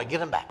 we want to get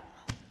them back.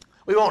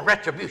 We want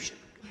retribution.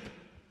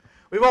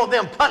 We want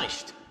them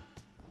punished.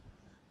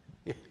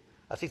 Yeah,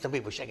 I see some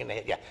people shaking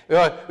their head.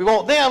 Yeah, we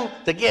want them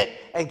to get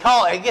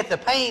the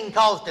pain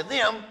caused to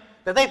them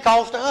that they've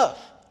caused to us.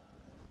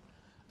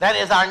 That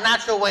is our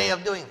natural way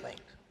of doing things.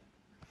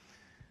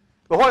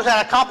 But what does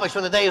that accomplish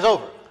when the day is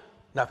over?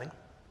 Nothing.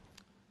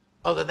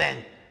 Other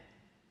than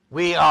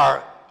we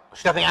are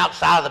stepping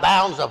outside of the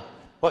bounds of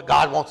what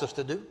God wants us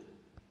to do.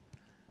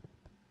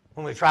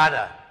 When we try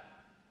to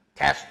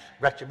cast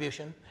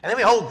retribution. And then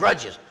we hold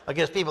grudges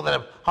against people that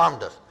have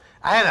harmed us.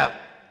 I had a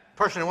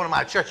person in one of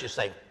my churches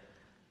say,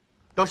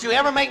 don't you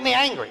ever make me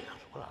angry.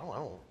 Well, I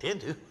don't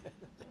intend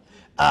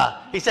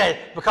to. He said,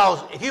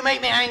 because if you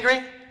make me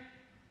angry,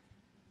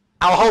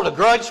 I'll hold a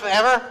grudge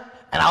forever,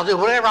 and I'll do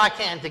whatever I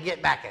can to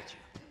get back at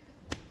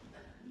you.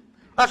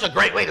 That's a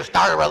great way to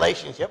start a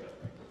relationship,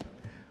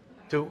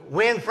 to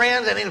win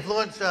friends and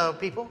influence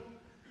people.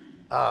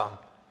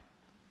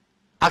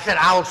 I said,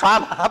 I will try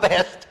my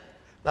best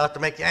not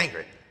to make you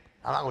angry.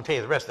 I'm not going to tell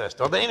you the rest of that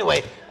story. But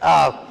anyway,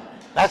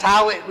 that's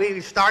how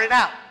we started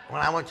out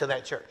when I went to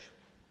that church.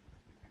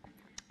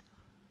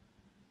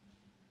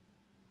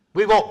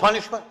 We want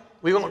punishment.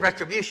 We want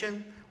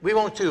retribution. We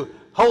want to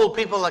hold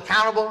people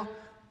accountable.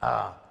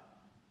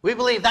 We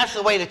believe that's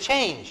the way to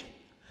change.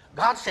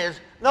 God says,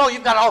 no,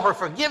 you've got to offer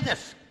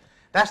forgiveness.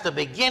 That's the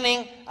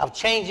beginning of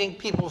changing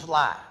people's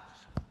lives.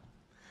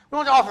 We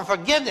want to offer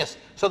forgiveness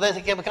so that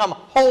they can become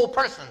whole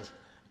persons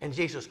in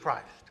Jesus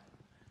Christ.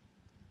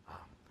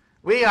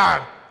 We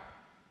are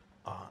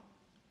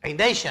a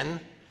nation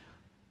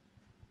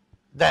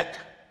that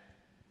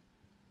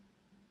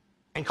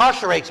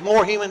incarcerates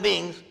more human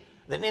beings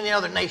than any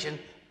other nation,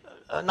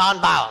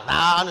 nonviolent.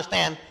 Now, I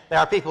understand there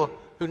are people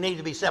who need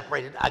to be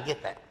separated. I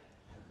get that.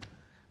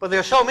 But there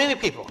are so many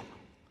people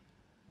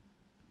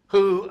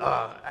who,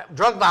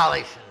 drug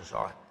violations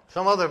or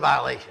some other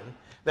violation,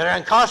 that are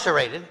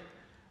incarcerated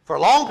for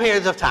long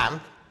periods of time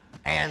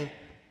and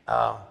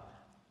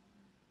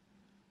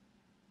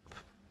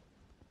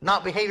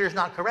behavior is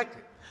not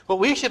corrected. What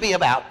we should be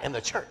about in the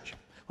church,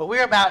 what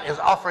we're about is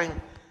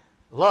offering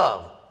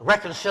love,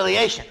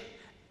 reconciliation,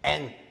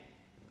 and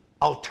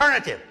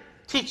alternative.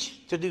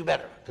 Teach to do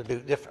better, to do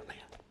differently.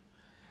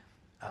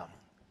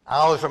 I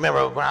always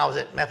remember when I was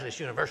at Methodist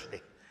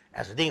University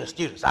as the dean of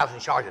students, I was in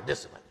charge of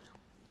discipline.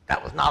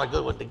 That was not a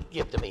good one to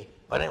give to me,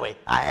 but anyway,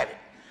 I had it.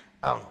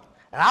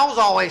 And I was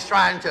always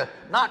trying to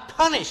not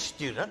punish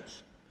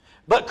students,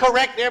 but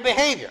correct their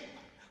behavior.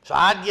 So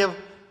I'd give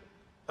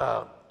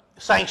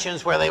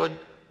sanctions where they would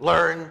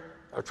learn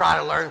or try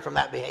to learn from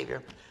that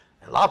behavior.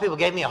 And a lot of people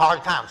gave me a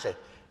hard time, said,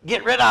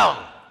 get rid of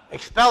them,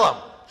 expel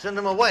them, send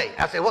them away.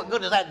 I said, what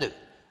good does that do?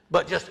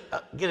 But just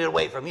get it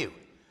away from you.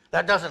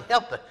 That doesn't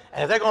help them.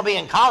 And if they're going to be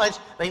in college,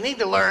 they need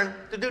to learn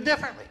to do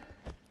differently.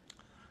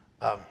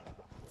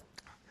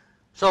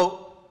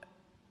 So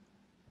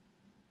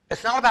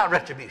it's not about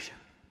retribution.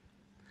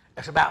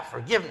 It's about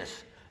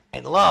forgiveness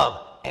and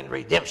love and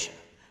redemption.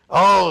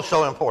 Oh,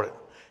 so important.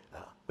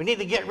 We need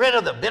to get rid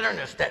of the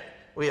bitterness that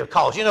we have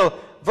caused. You know,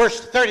 verse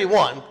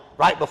 31,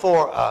 right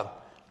before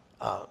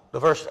the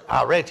verse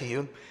I read to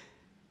you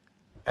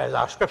as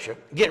our scripture,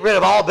 get rid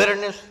of all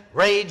bitterness,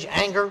 rage,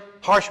 anger,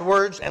 harsh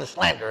words, and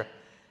slander,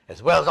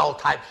 as well as all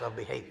types of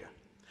behavior.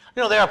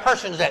 You know, there are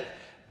persons that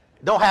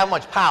don't have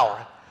much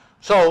power.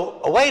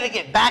 So a way to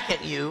get back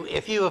at you,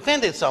 if you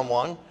offended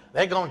someone,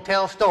 they're going to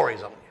tell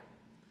stories on you.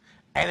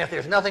 And if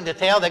there's nothing to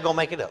tell, they're going to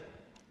make it up.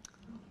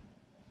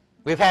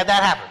 We've had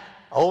that happen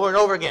over and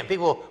over again.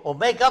 People will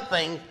make up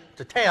things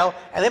to tell,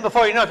 and then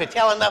before you know, if you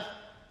tell enough,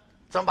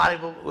 somebody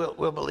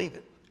will believe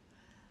it.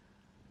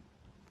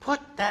 Put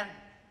that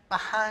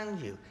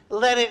behind you.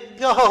 Let it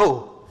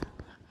go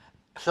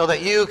so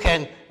that you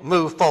can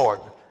move forward.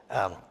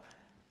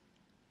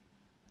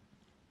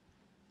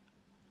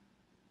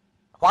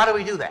 Why do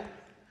we do that?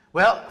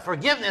 Well,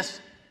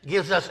 forgiveness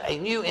gives us a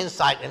new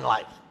insight in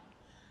life.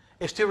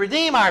 It's to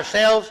redeem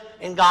ourselves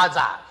in God's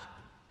eyes.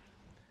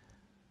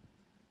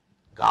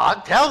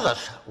 God tells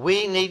us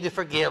we need to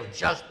forgive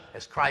just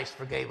as Christ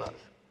forgave us.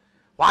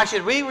 Why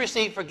should we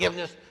receive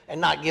forgiveness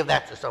and not give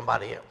that to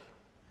somebody else?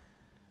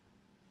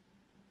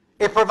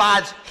 It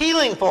provides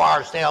healing for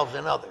ourselves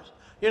and others.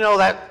 You know,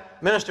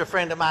 that minister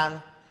friend of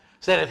mine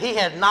said if he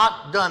had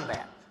not done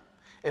that,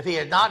 if he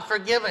had not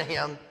forgiven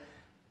him,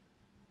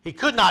 he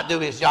could not do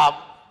his job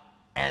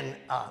and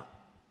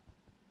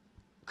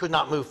could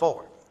not move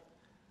forward.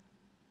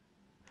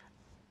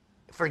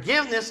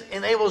 Forgiveness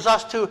enables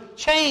us to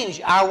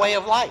change our way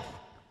of life,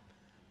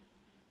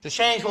 to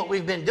change what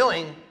we've been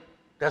doing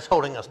that's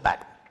holding us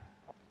back.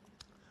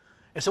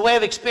 It's a way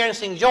of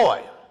experiencing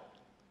joy.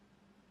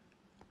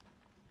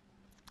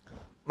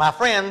 My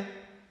friend,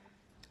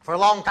 for a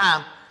long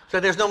time,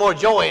 said there's no more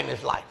joy in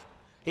his life.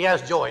 He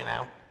has joy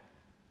now.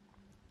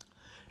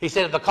 He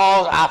said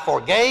because I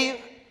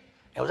forgave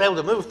and was able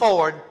to move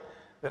forward,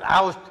 that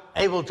I was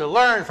able to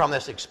learn from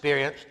this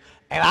experience,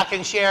 and I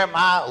can share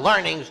my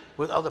learnings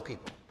with other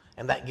people,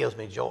 and that gives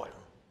me joy.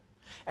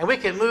 And we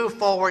can move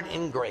forward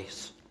in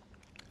grace.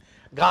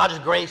 God's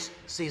grace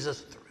sees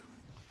us through.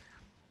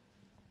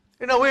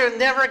 You know, we're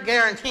never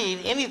guaranteed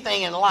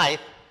anything in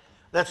life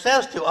that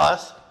says to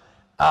us,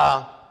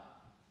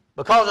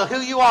 because of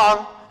who you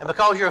are and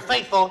because you're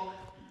faithful,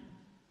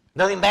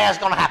 nothing bad is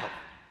going to happen.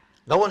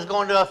 No one's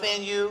going to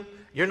offend you.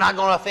 You're not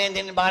going to offend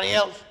anybody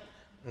else.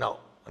 No,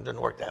 it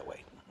doesn't work that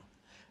way.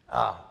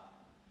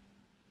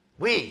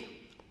 We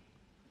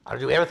ought to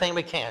do everything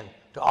we can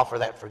to offer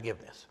that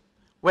forgiveness.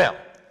 Well,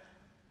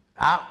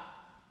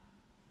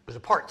 there's a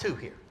part 2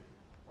 here.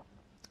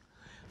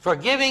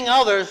 Forgiving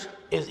others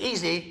is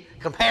easy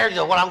compared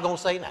to what I'm going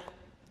to say now.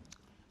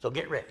 So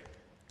get ready.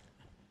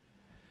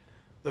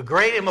 The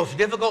great and most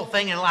difficult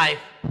thing in life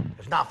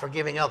is not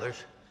forgiving others,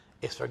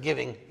 it's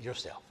forgiving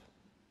yourself.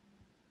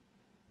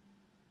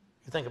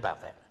 You think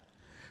about that.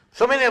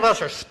 So many of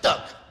us are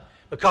stuck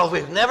because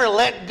we've never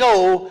let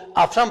go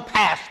of some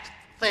past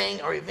thing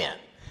or event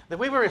that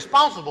we were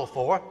responsible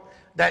for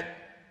that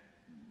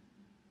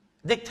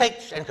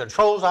dictates and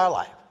controls our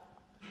life.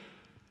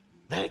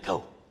 Let it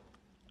go.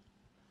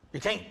 You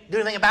can't do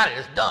anything about it.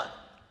 It's done.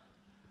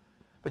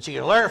 But you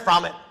can learn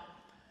from it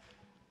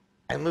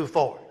and move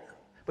forward.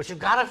 But you've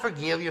got to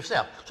forgive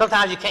yourself.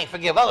 Sometimes you can't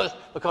forgive others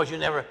because you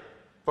never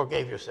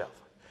forgave yourself.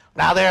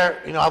 Now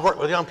I've worked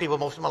with young people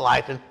most of my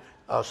life, and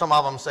some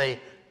of them say,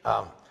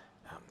 I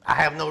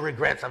have no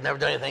regrets. I've never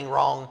done anything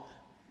wrong.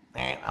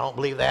 Man, I don't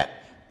believe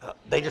that.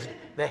 They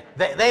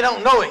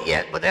don't know it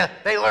yet, but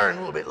they learn a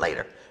little bit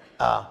later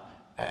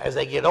as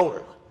they get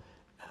older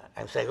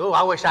and say, oh,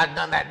 I wish I'd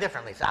done that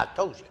differently. So I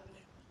told you.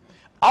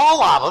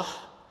 All of us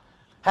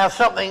have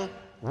something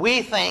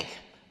we think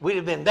we'd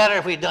have been better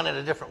if we'd done it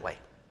a different way.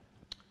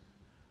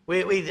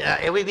 We'd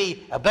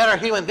be a better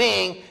human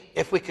being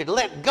if we could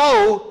let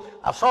go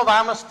of some of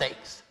our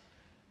mistakes.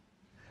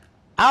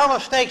 Our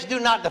mistakes do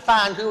not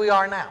define who we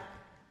are now.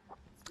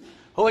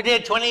 Who we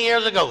did 20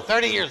 years ago,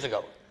 30 years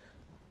ago,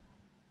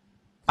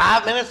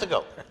 5 minutes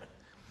ago,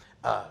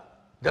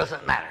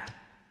 doesn't matter.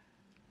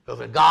 Because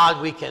with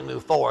God, we can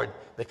move forward,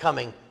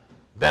 becoming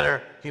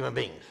better human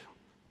beings.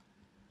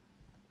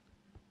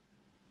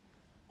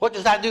 What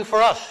does that do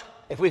for us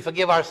if we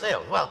forgive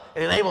ourselves? Well,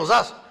 it enables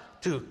us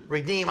to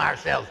redeem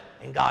ourselves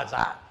in God's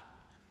eyes.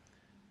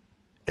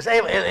 It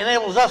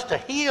enables us to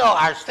heal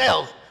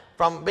ourselves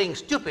from being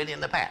stupid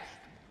in the past.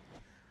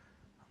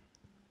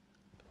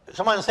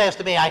 Someone says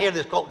to me, I hear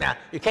this quote now,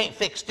 you can't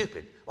fix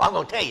stupid. Well, I'm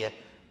going to tell you,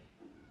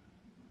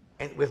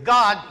 and with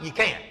God, you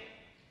can.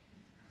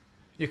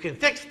 You can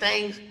fix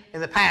things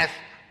in the past.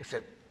 You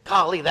said,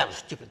 golly, that was a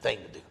stupid thing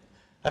to do.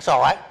 That's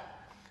all right.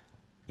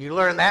 You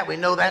learn that, we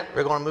know that,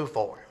 we're going to move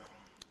forward.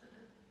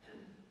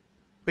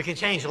 We can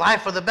change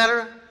life for the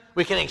better.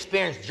 We can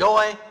experience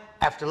joy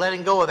after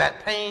letting go of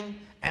that pain,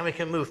 and we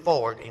can move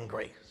forward in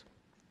grace.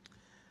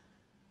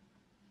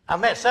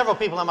 I've met several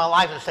people in my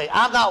life that say,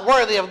 I'm not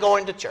worthy of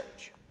going to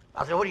church.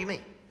 I said, what do you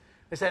mean?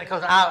 They said,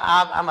 because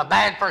I'm a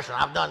bad person.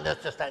 I've done this,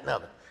 that, and the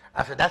other.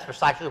 I said, that's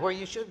precisely where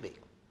you should be.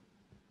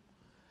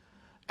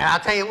 And I'll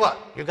tell you what,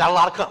 you've got a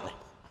lot of company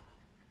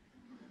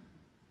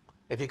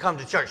if you come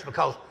to church,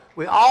 because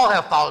we all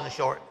have fallen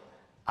short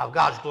of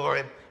God's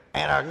glory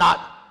and are not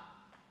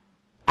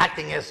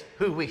acting as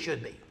who we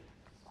should be.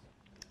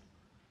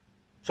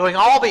 So we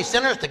can all be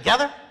sinners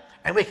together,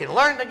 and we can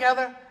learn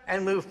together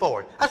and move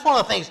forward. That's one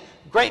of the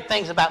great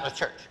things about the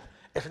church.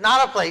 It's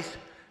not a place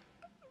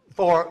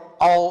for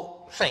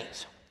all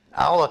saints,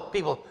 all the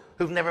people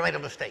who've never made a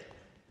mistake.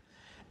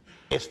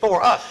 It's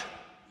for us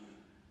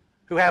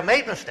who have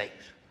made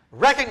mistakes.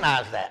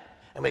 Recognize that,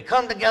 and we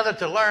come together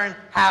to learn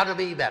how to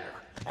be better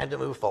and to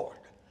move forward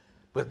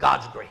with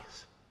God's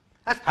grace.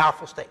 That's a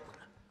powerful statement.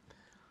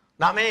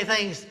 Not many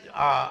things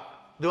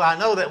do I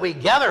know that we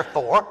gather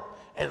for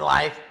in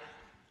life?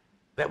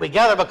 That we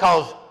gather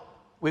because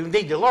we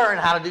need to learn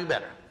how to do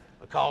better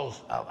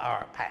because of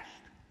our past.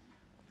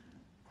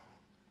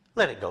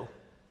 Let it go.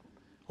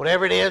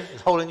 Whatever it is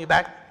that's holding you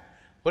back,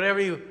 whatever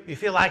you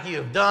feel like you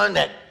have done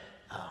that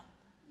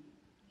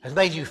has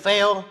made you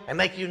fail and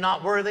make you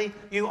not worthy,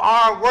 you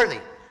are worthy.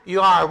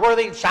 You are a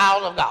worthy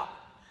child of God.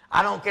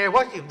 I don't care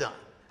what you've done.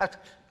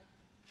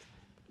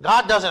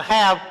 God doesn't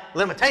have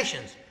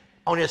limitations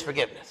on his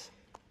forgiveness.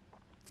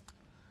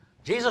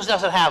 Jesus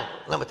doesn't have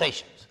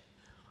limitations.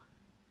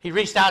 He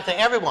reached out to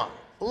everyone,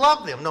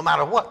 loved them no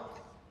matter what,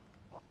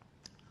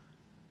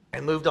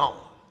 and moved on.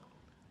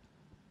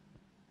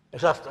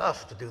 It's up to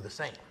us to do the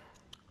same.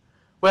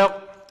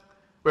 Well,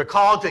 we're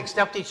called to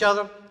accept each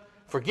other,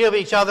 forgive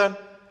each other,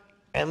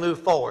 and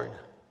move forward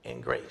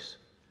in grace.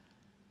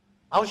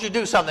 I want you to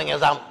do something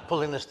as I'm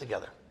pulling this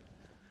together.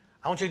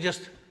 I want you to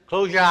just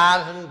close your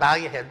eyes and bow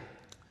your head.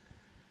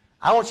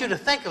 I want you to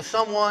think of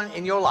someone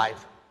in your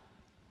life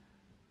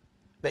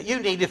that you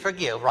need to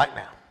forgive right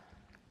now.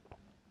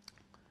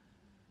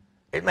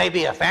 It may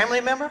be a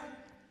family member.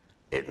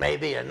 It may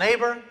be a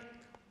neighbor.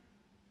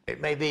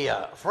 It may be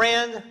a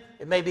friend.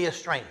 It may be a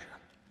stranger.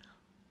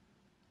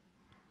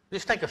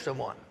 Just think of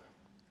someone.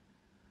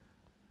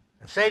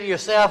 And say to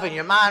yourself in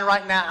your mind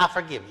right now, I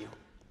forgive you.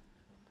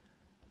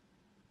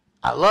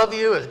 I love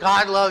you as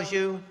God loves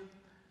you.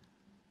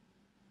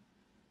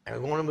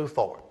 And we want to move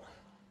forward.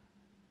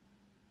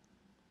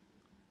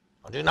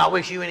 I do not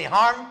wish you any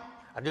harm.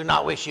 I do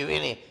not wish you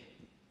any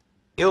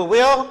ill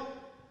will.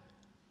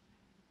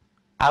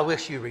 I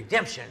wish you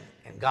redemption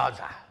in God's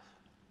eyes.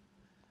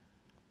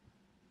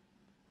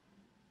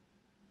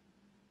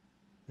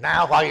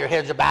 Now, while your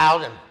heads are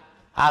bowed and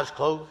eyes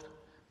closed,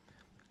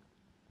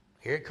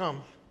 here it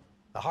comes,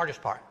 the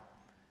hardest part.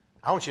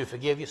 I want you to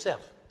forgive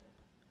yourself.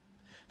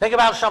 Think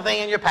about something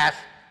in your past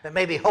that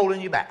may be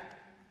holding you back.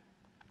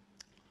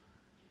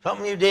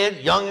 Something you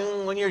did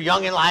when you're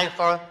young in life,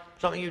 or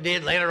something you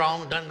did later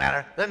on, doesn't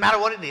matter. Doesn't matter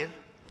what it is.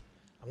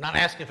 I'm not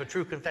asking for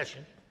true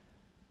confession.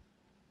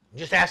 I'm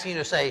just asking you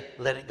to say,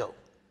 let it go.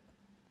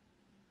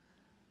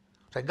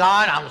 Say,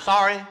 God, I'm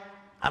sorry.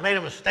 I made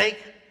a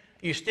mistake.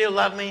 You still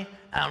love me,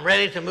 and I'm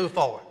ready to move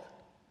forward.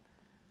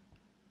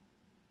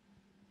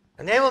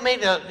 Enable me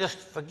to just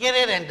forget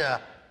it and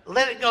to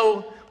let it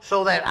go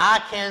so that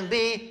I can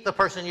be the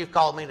person you've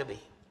called me to be.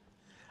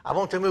 I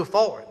want to move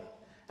forward.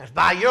 And it's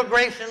by your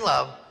grace and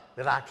love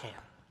that I can.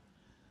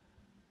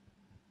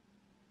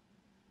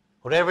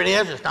 Whatever it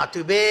is, it's not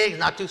too big, it's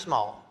not too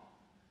small.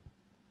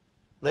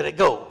 Let it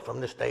go from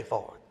this day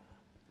forward.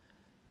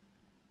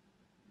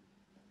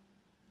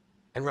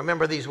 And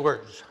remember these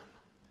words.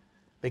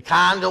 Be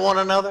kind to one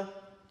another,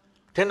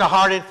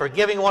 tenderhearted,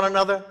 forgiving one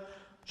another,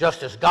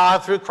 just as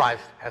God through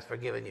Christ has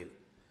forgiven you.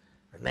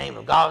 In the name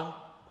of God,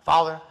 the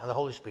Father, and the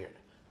Holy Spirit.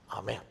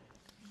 Amen.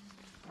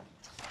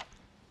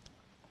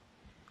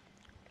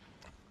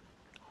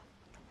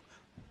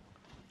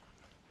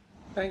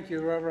 Thank you,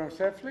 Reverend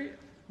Safley.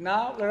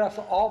 Now let us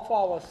offer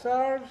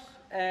ourselves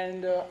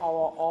and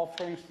our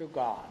offerings to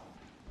God.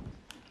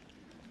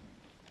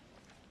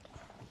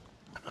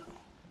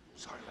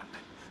 Sorry about that.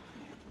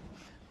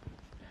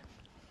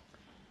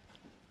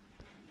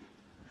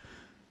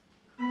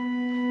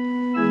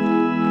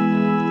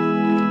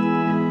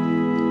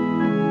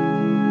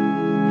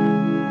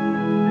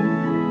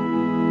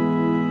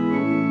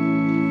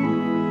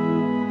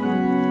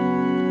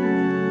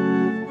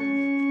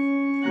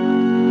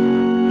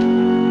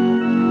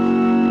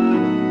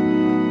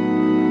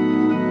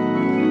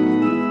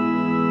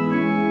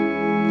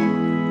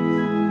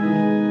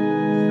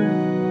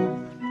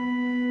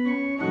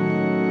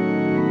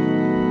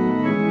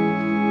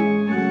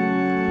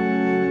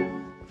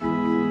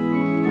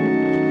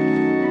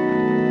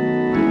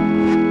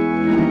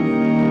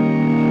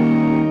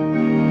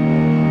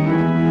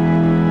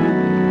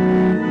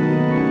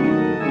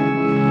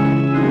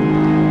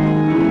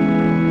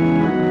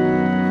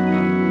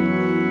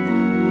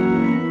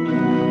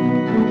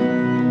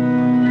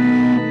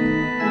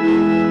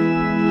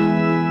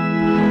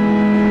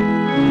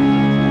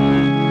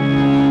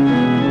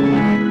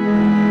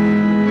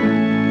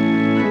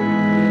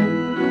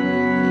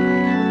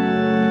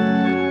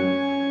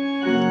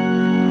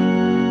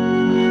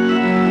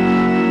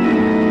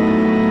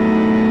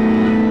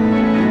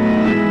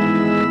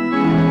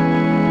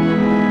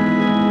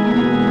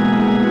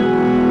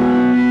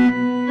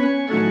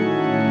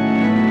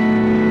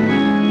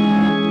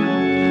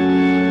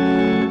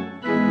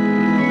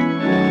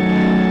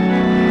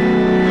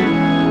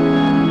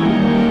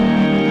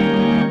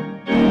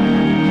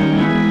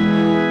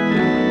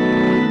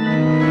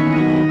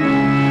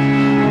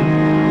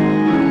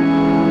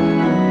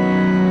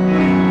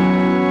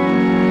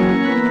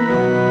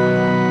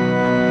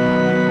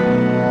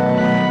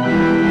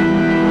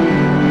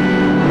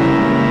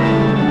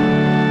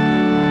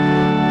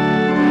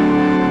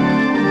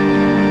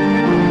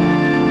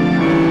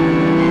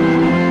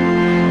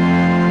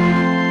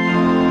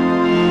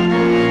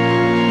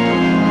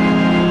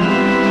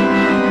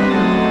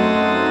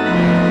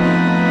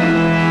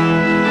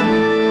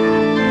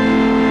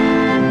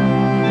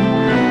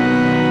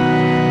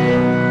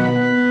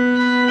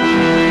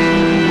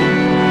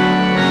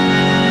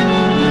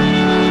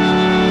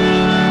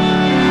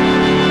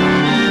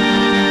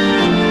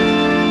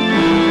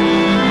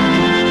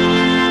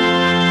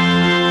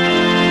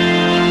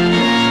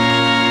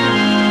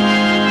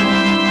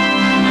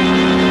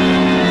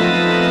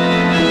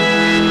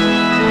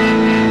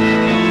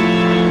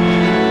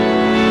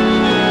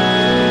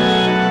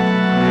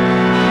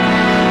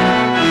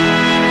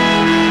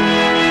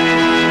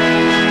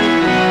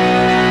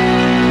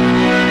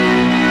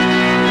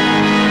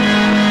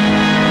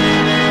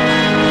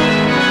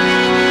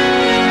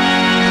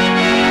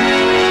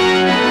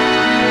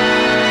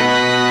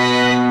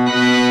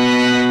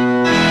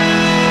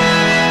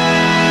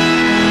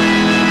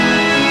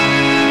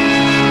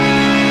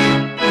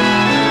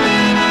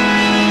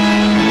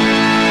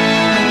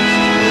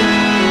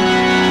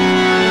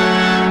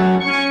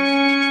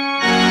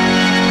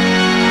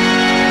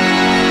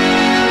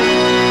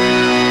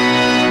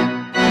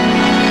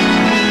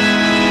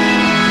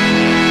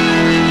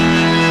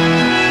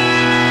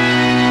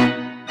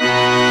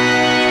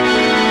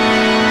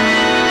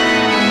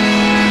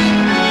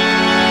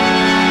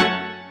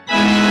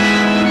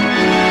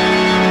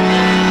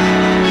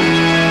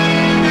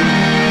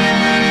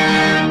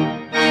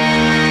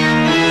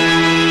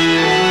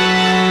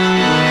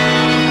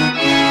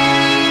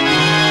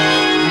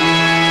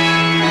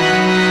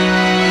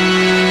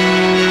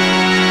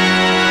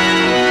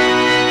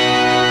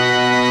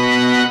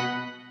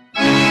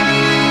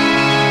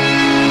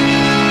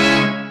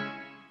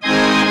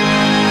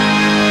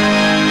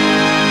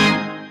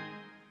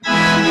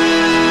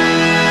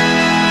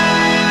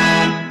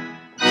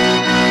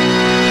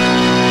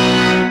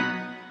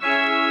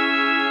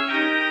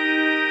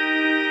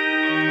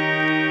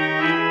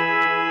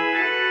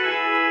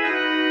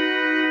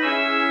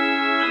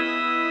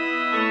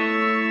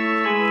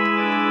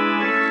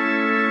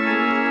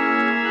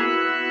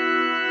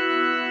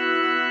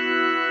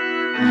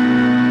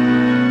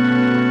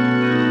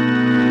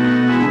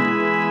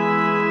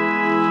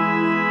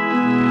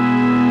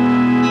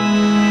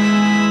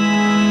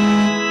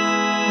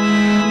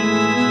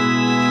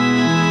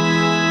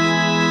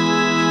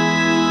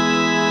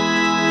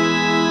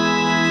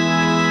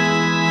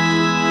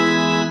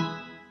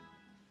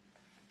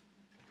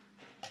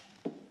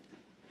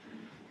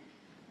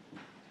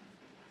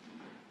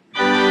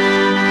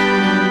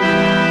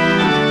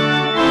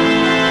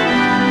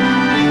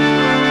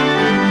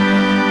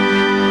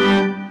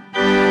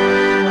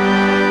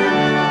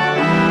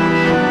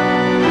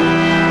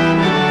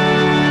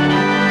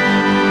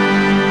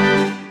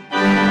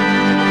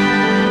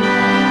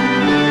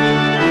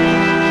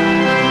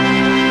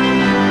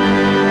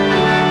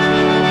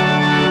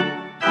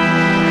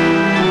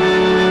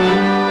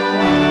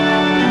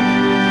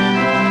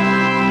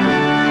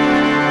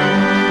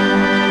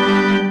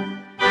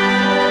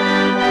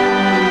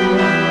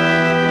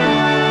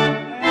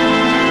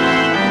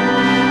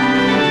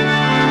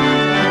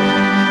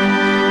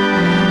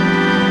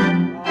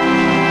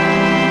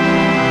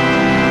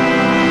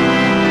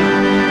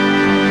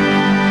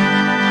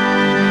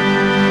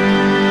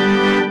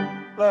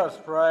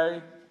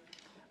 pray.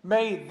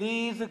 May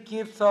these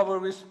gifts of a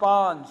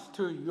response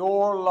to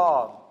your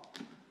love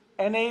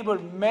enable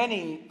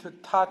many to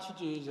touch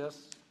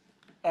Jesus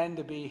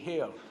and be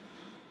healed.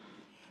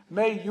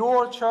 May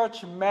your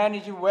church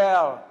manage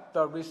well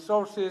the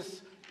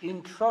resources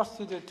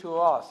entrusted to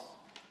us,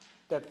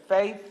 that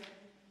faith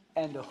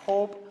and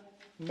hope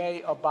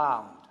may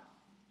abound.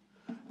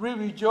 We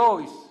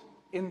rejoice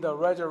in the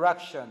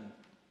resurrection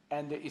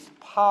and its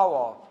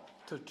power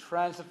to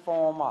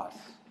transform us.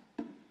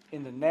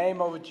 In the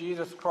name of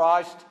Jesus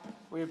Christ,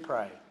 we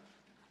pray.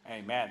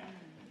 Amen.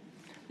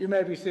 You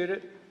may be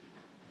seated.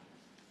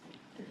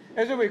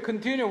 As we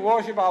continue to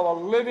worship our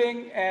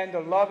living and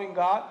loving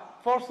God,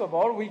 first of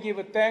all, we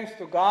give thanks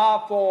to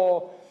God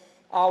for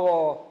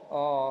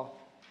our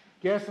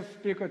guest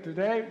speaker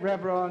today,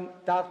 Reverend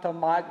Dr.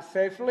 Mike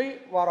Safley.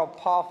 What a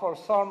powerful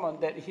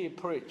sermon that he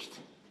preached.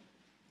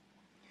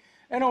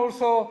 And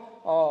also,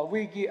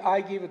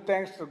 I give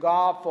thanks to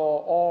God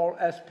for all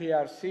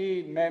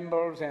SPRC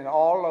members and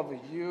all of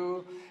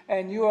you,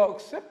 and your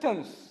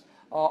acceptance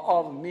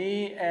of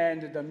me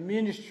and the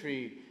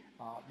ministry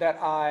that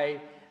I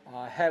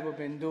have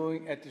been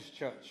doing at this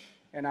church.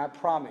 And I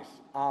promise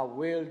I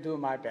will do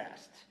my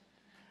best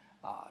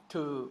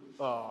to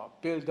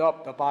build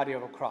up the body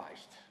of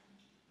Christ.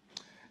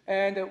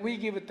 And we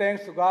give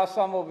thanks to God.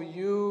 Some of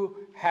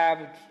you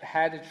had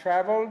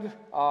traveled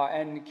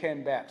and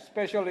came back,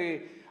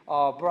 especially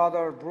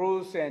Brother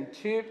Bruce and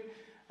Chip.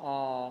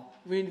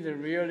 We need to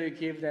really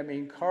give them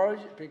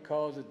encouragement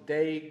because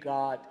they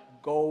got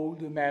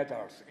gold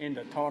medals in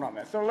the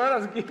tournament. So let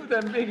us give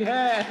them a big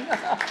hand.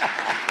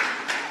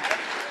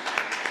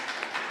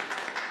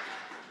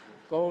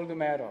 Gold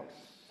medals.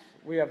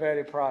 We are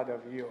very proud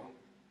of you.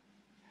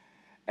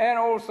 And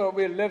also,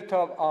 we lift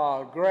up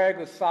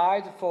Greg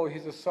Side for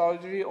his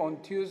surgery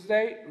on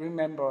Tuesday.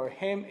 Remember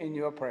him in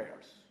your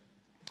prayers.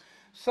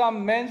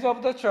 Some men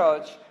of the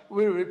church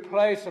will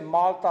replace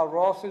Martha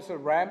Ross's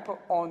ramp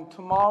on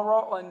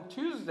tomorrow on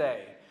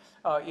Tuesday.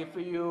 If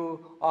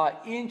you are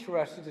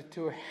interested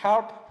to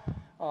help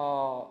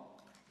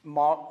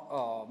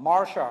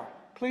Marsha,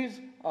 please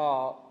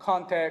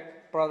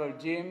contact Brother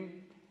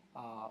Jim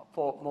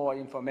for more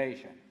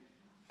information.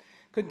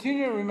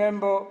 Continue to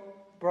remember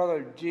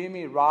Brother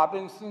Jimmy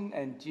Robinson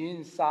and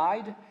Jean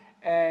Side,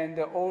 and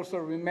also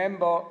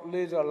remember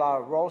Liza La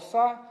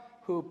Rosa,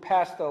 who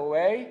passed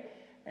away,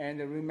 and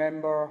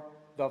remember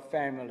the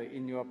family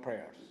in your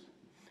prayers.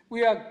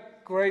 We are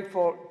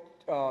grateful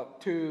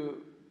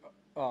to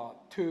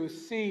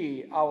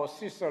see our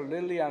sister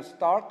Lillian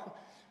Stark,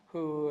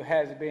 who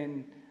has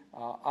been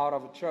out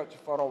of church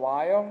for a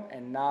while,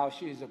 and now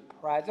she is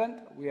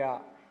present. We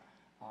are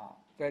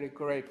very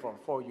grateful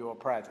for your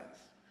presence.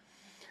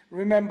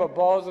 Remember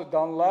Boz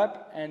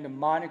Dunlap and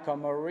Monica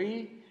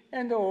Marie,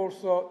 and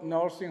also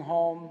nursing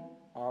home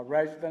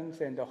residents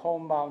and the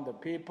homebound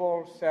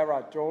people,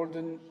 Sarah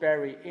Jordan,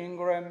 Barry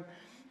Ingram,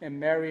 and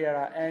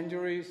Marietta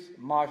Andrews,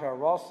 Marsha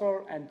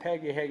Russell, and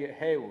Peggy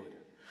Haywood.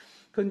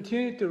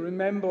 Continue to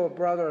remember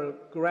Brother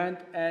Grant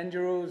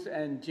Andrews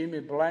and Jimmy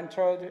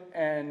Blanchard,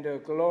 and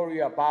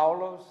Gloria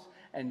Bowles,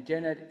 and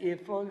Janet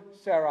Ifford,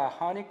 Sarah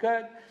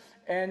Honeycutt,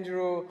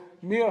 Andrew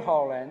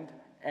Milholland,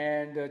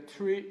 and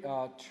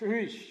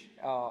Trish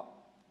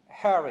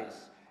Harris,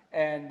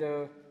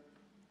 and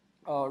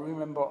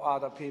remember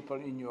other people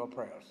in your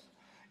prayers.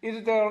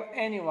 Is there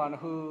anyone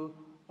who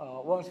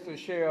wants to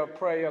share a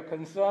prayer,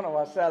 concern,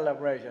 or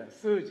celebration?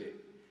 Suji.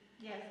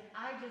 Yes,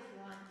 I just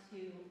want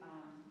to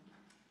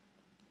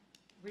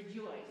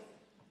rejoice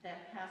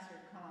that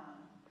Pastor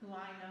Khan, who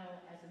I know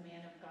as a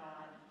man of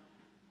God,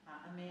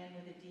 a man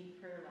with a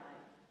deep prayer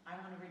life, I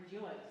want to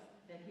rejoice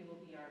that he will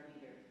be our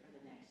leader for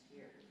the next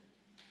year.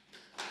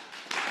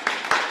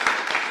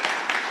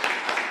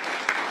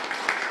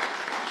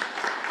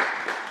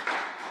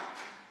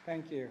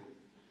 Thank you.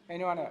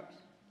 Anyone else?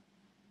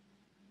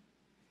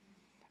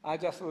 I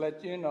just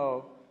let you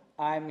know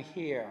I'm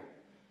here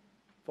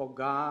for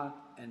God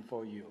and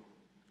for you.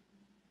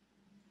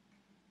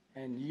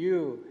 And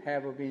you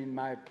have been in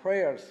my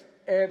prayers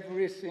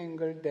every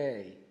single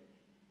day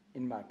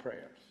in my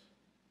prayers.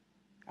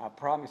 I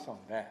promise on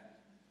that.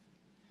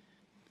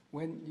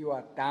 When you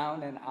are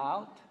down and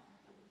out,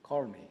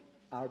 call me.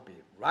 I'll be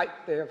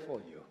right there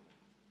for you.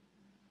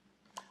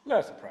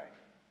 Let's pray.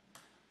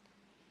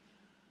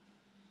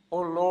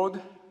 Oh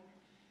Lord,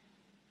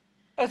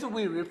 as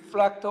we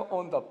reflect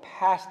on the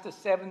past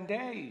 7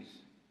 days,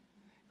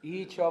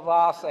 each of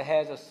us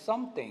has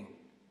something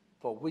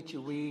for which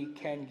we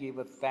can give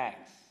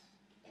thanks.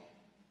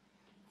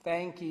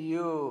 Thank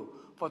you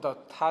for the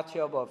touch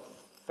of a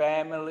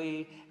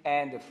family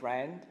and a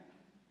friend,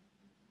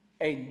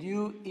 a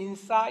new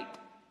insight,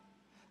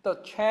 the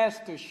chance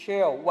to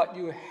share what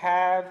you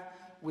have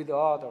with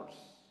others,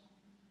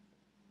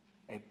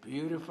 a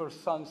beautiful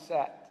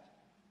sunset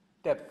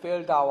that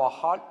filled our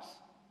hearts.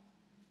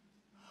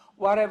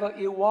 Whatever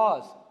it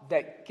was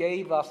that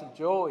gave us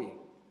joy,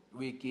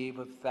 we give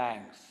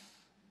thanks.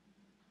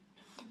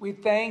 We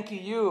thank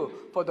you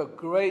for the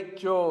great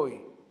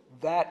joy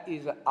that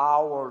is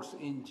ours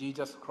in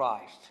Jesus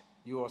Christ,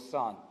 your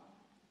Son.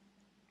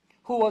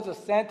 who was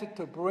sent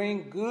to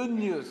bring good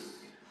news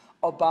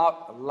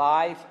about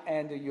life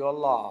and your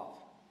love.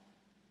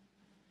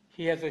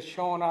 He has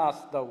shown us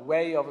the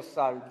way of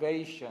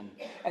salvation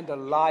and the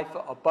life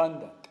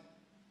abundant.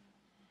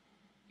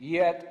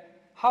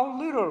 Yet, how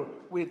little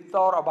we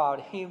thought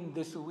about him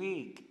this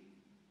week.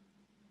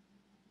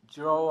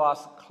 Draw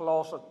us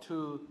closer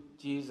to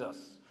Jesus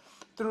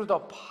through the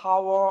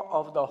power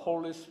of the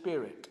Holy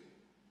Spirit.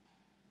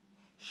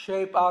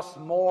 Shape us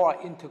more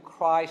into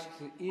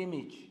Christ's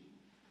image,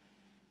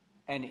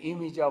 an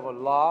image of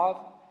love,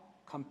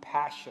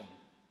 compassion,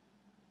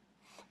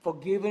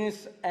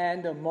 forgiveness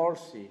and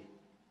mercy,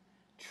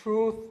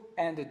 truth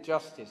and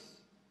justice,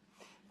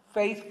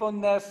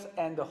 faithfulness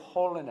and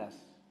holiness.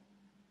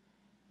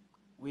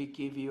 We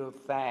give you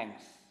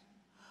thanks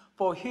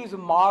for his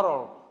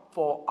model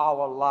for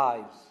our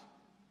lives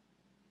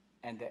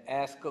and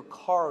ask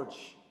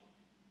courage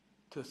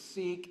to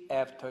seek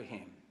after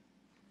him.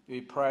 We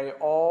pray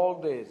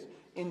all this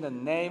in the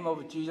name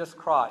of Jesus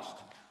Christ,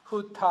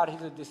 who taught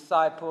his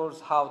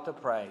disciples how to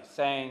pray,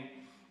 saying,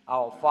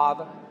 Our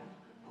Father,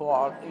 who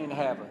art in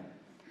heaven,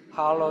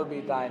 hallowed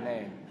be thy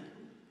name.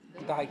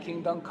 Thy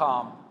kingdom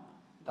come,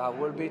 thy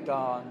will be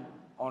done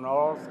on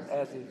earth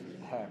as it is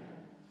in heaven.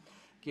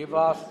 Give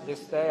us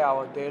this day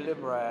our daily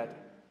bread,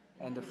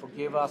 and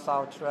forgive us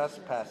our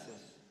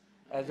trespasses,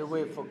 as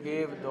we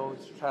forgive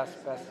those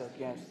trespass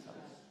against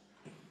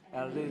us.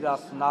 And lead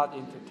us not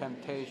into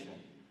temptation,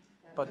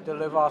 but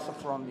deliver us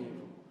from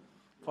evil.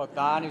 For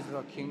thine is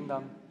the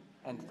kingdom,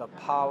 and the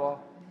power,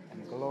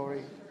 and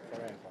glory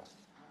forever.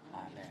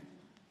 Amen.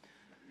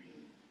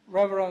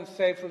 Reverend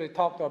Safley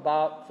talked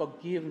about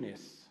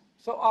forgiveness.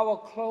 So our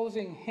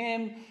closing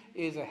hymn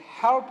is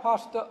help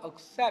us to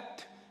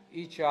accept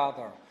each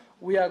other.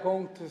 We are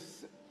going to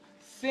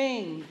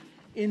sing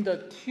in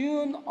the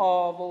tune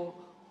of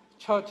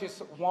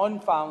Church's One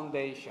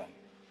Foundation.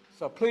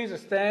 So please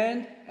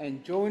stand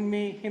and join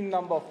me, hymn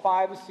number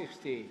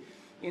 560,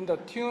 in the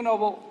tune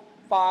of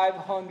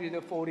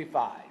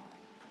 545.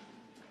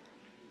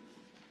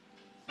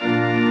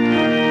 Thank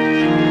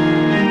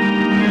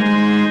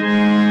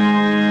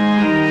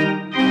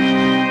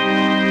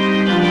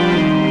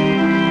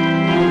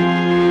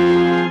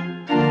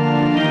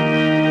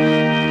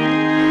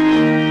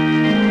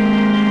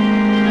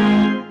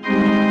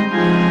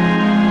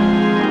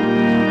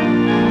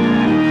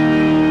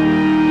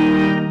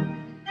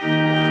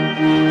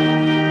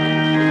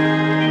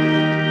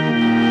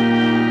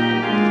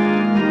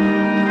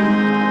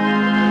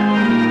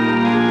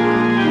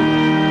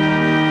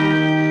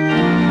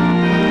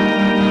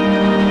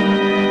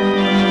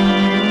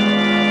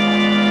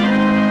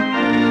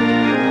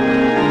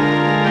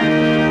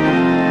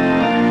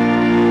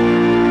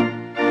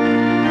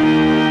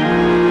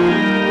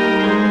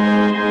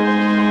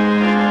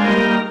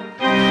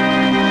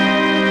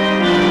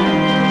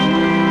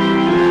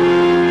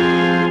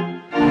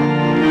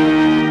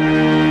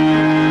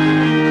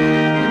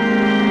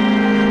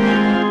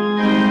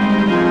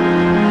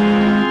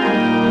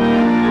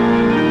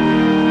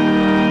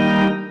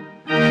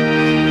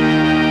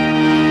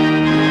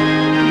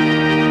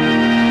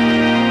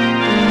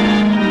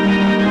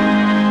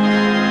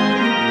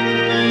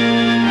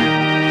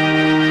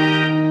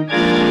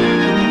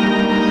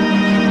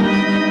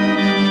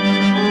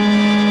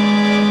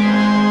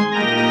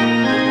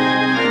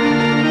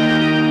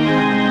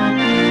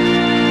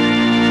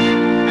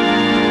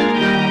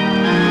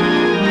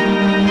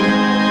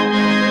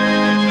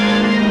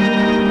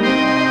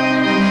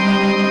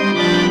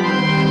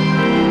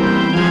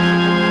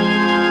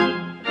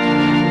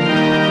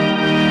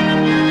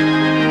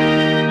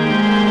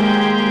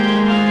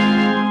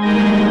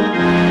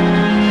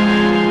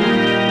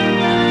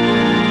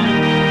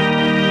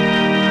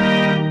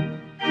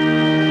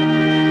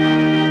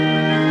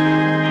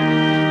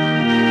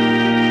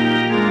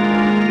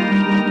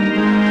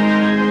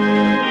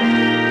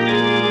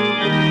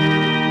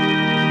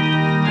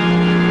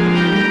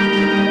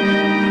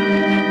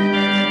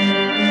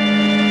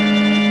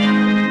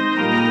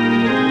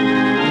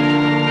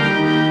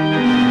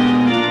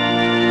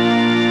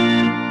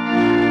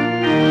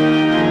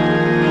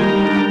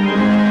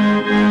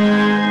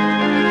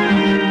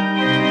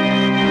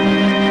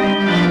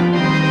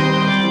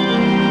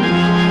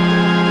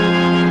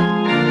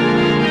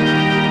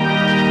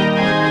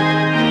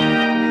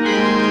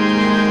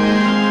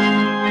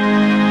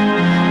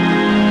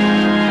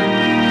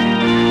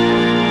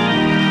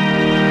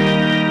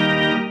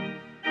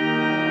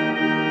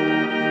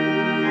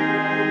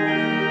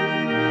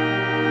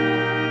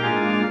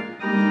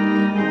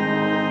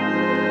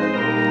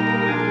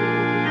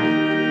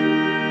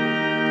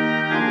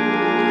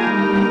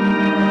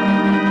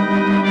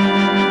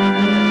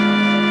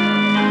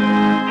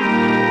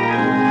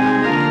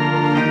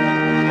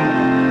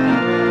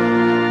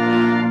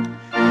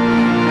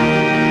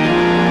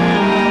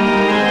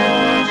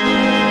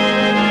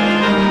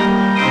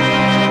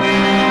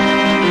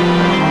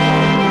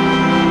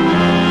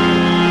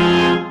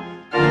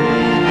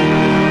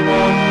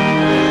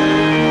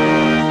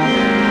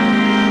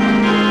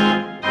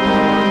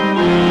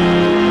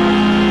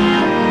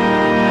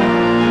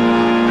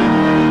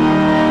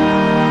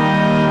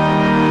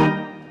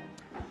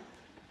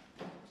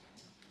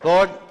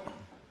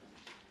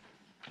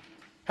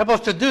Help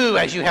us to do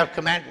as you have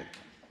commanded.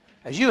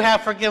 As you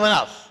have forgiven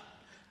us,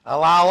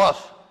 allow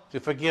us to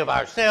forgive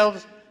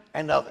ourselves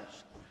and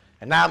others.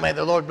 And now may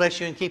the Lord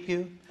bless you and keep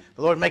you.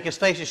 The Lord make his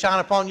face to shine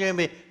upon you and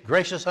be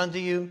gracious unto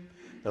you.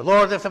 The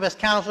Lord lift up his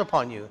countenance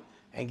upon you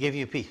and give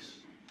you peace.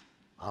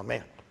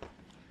 Amen.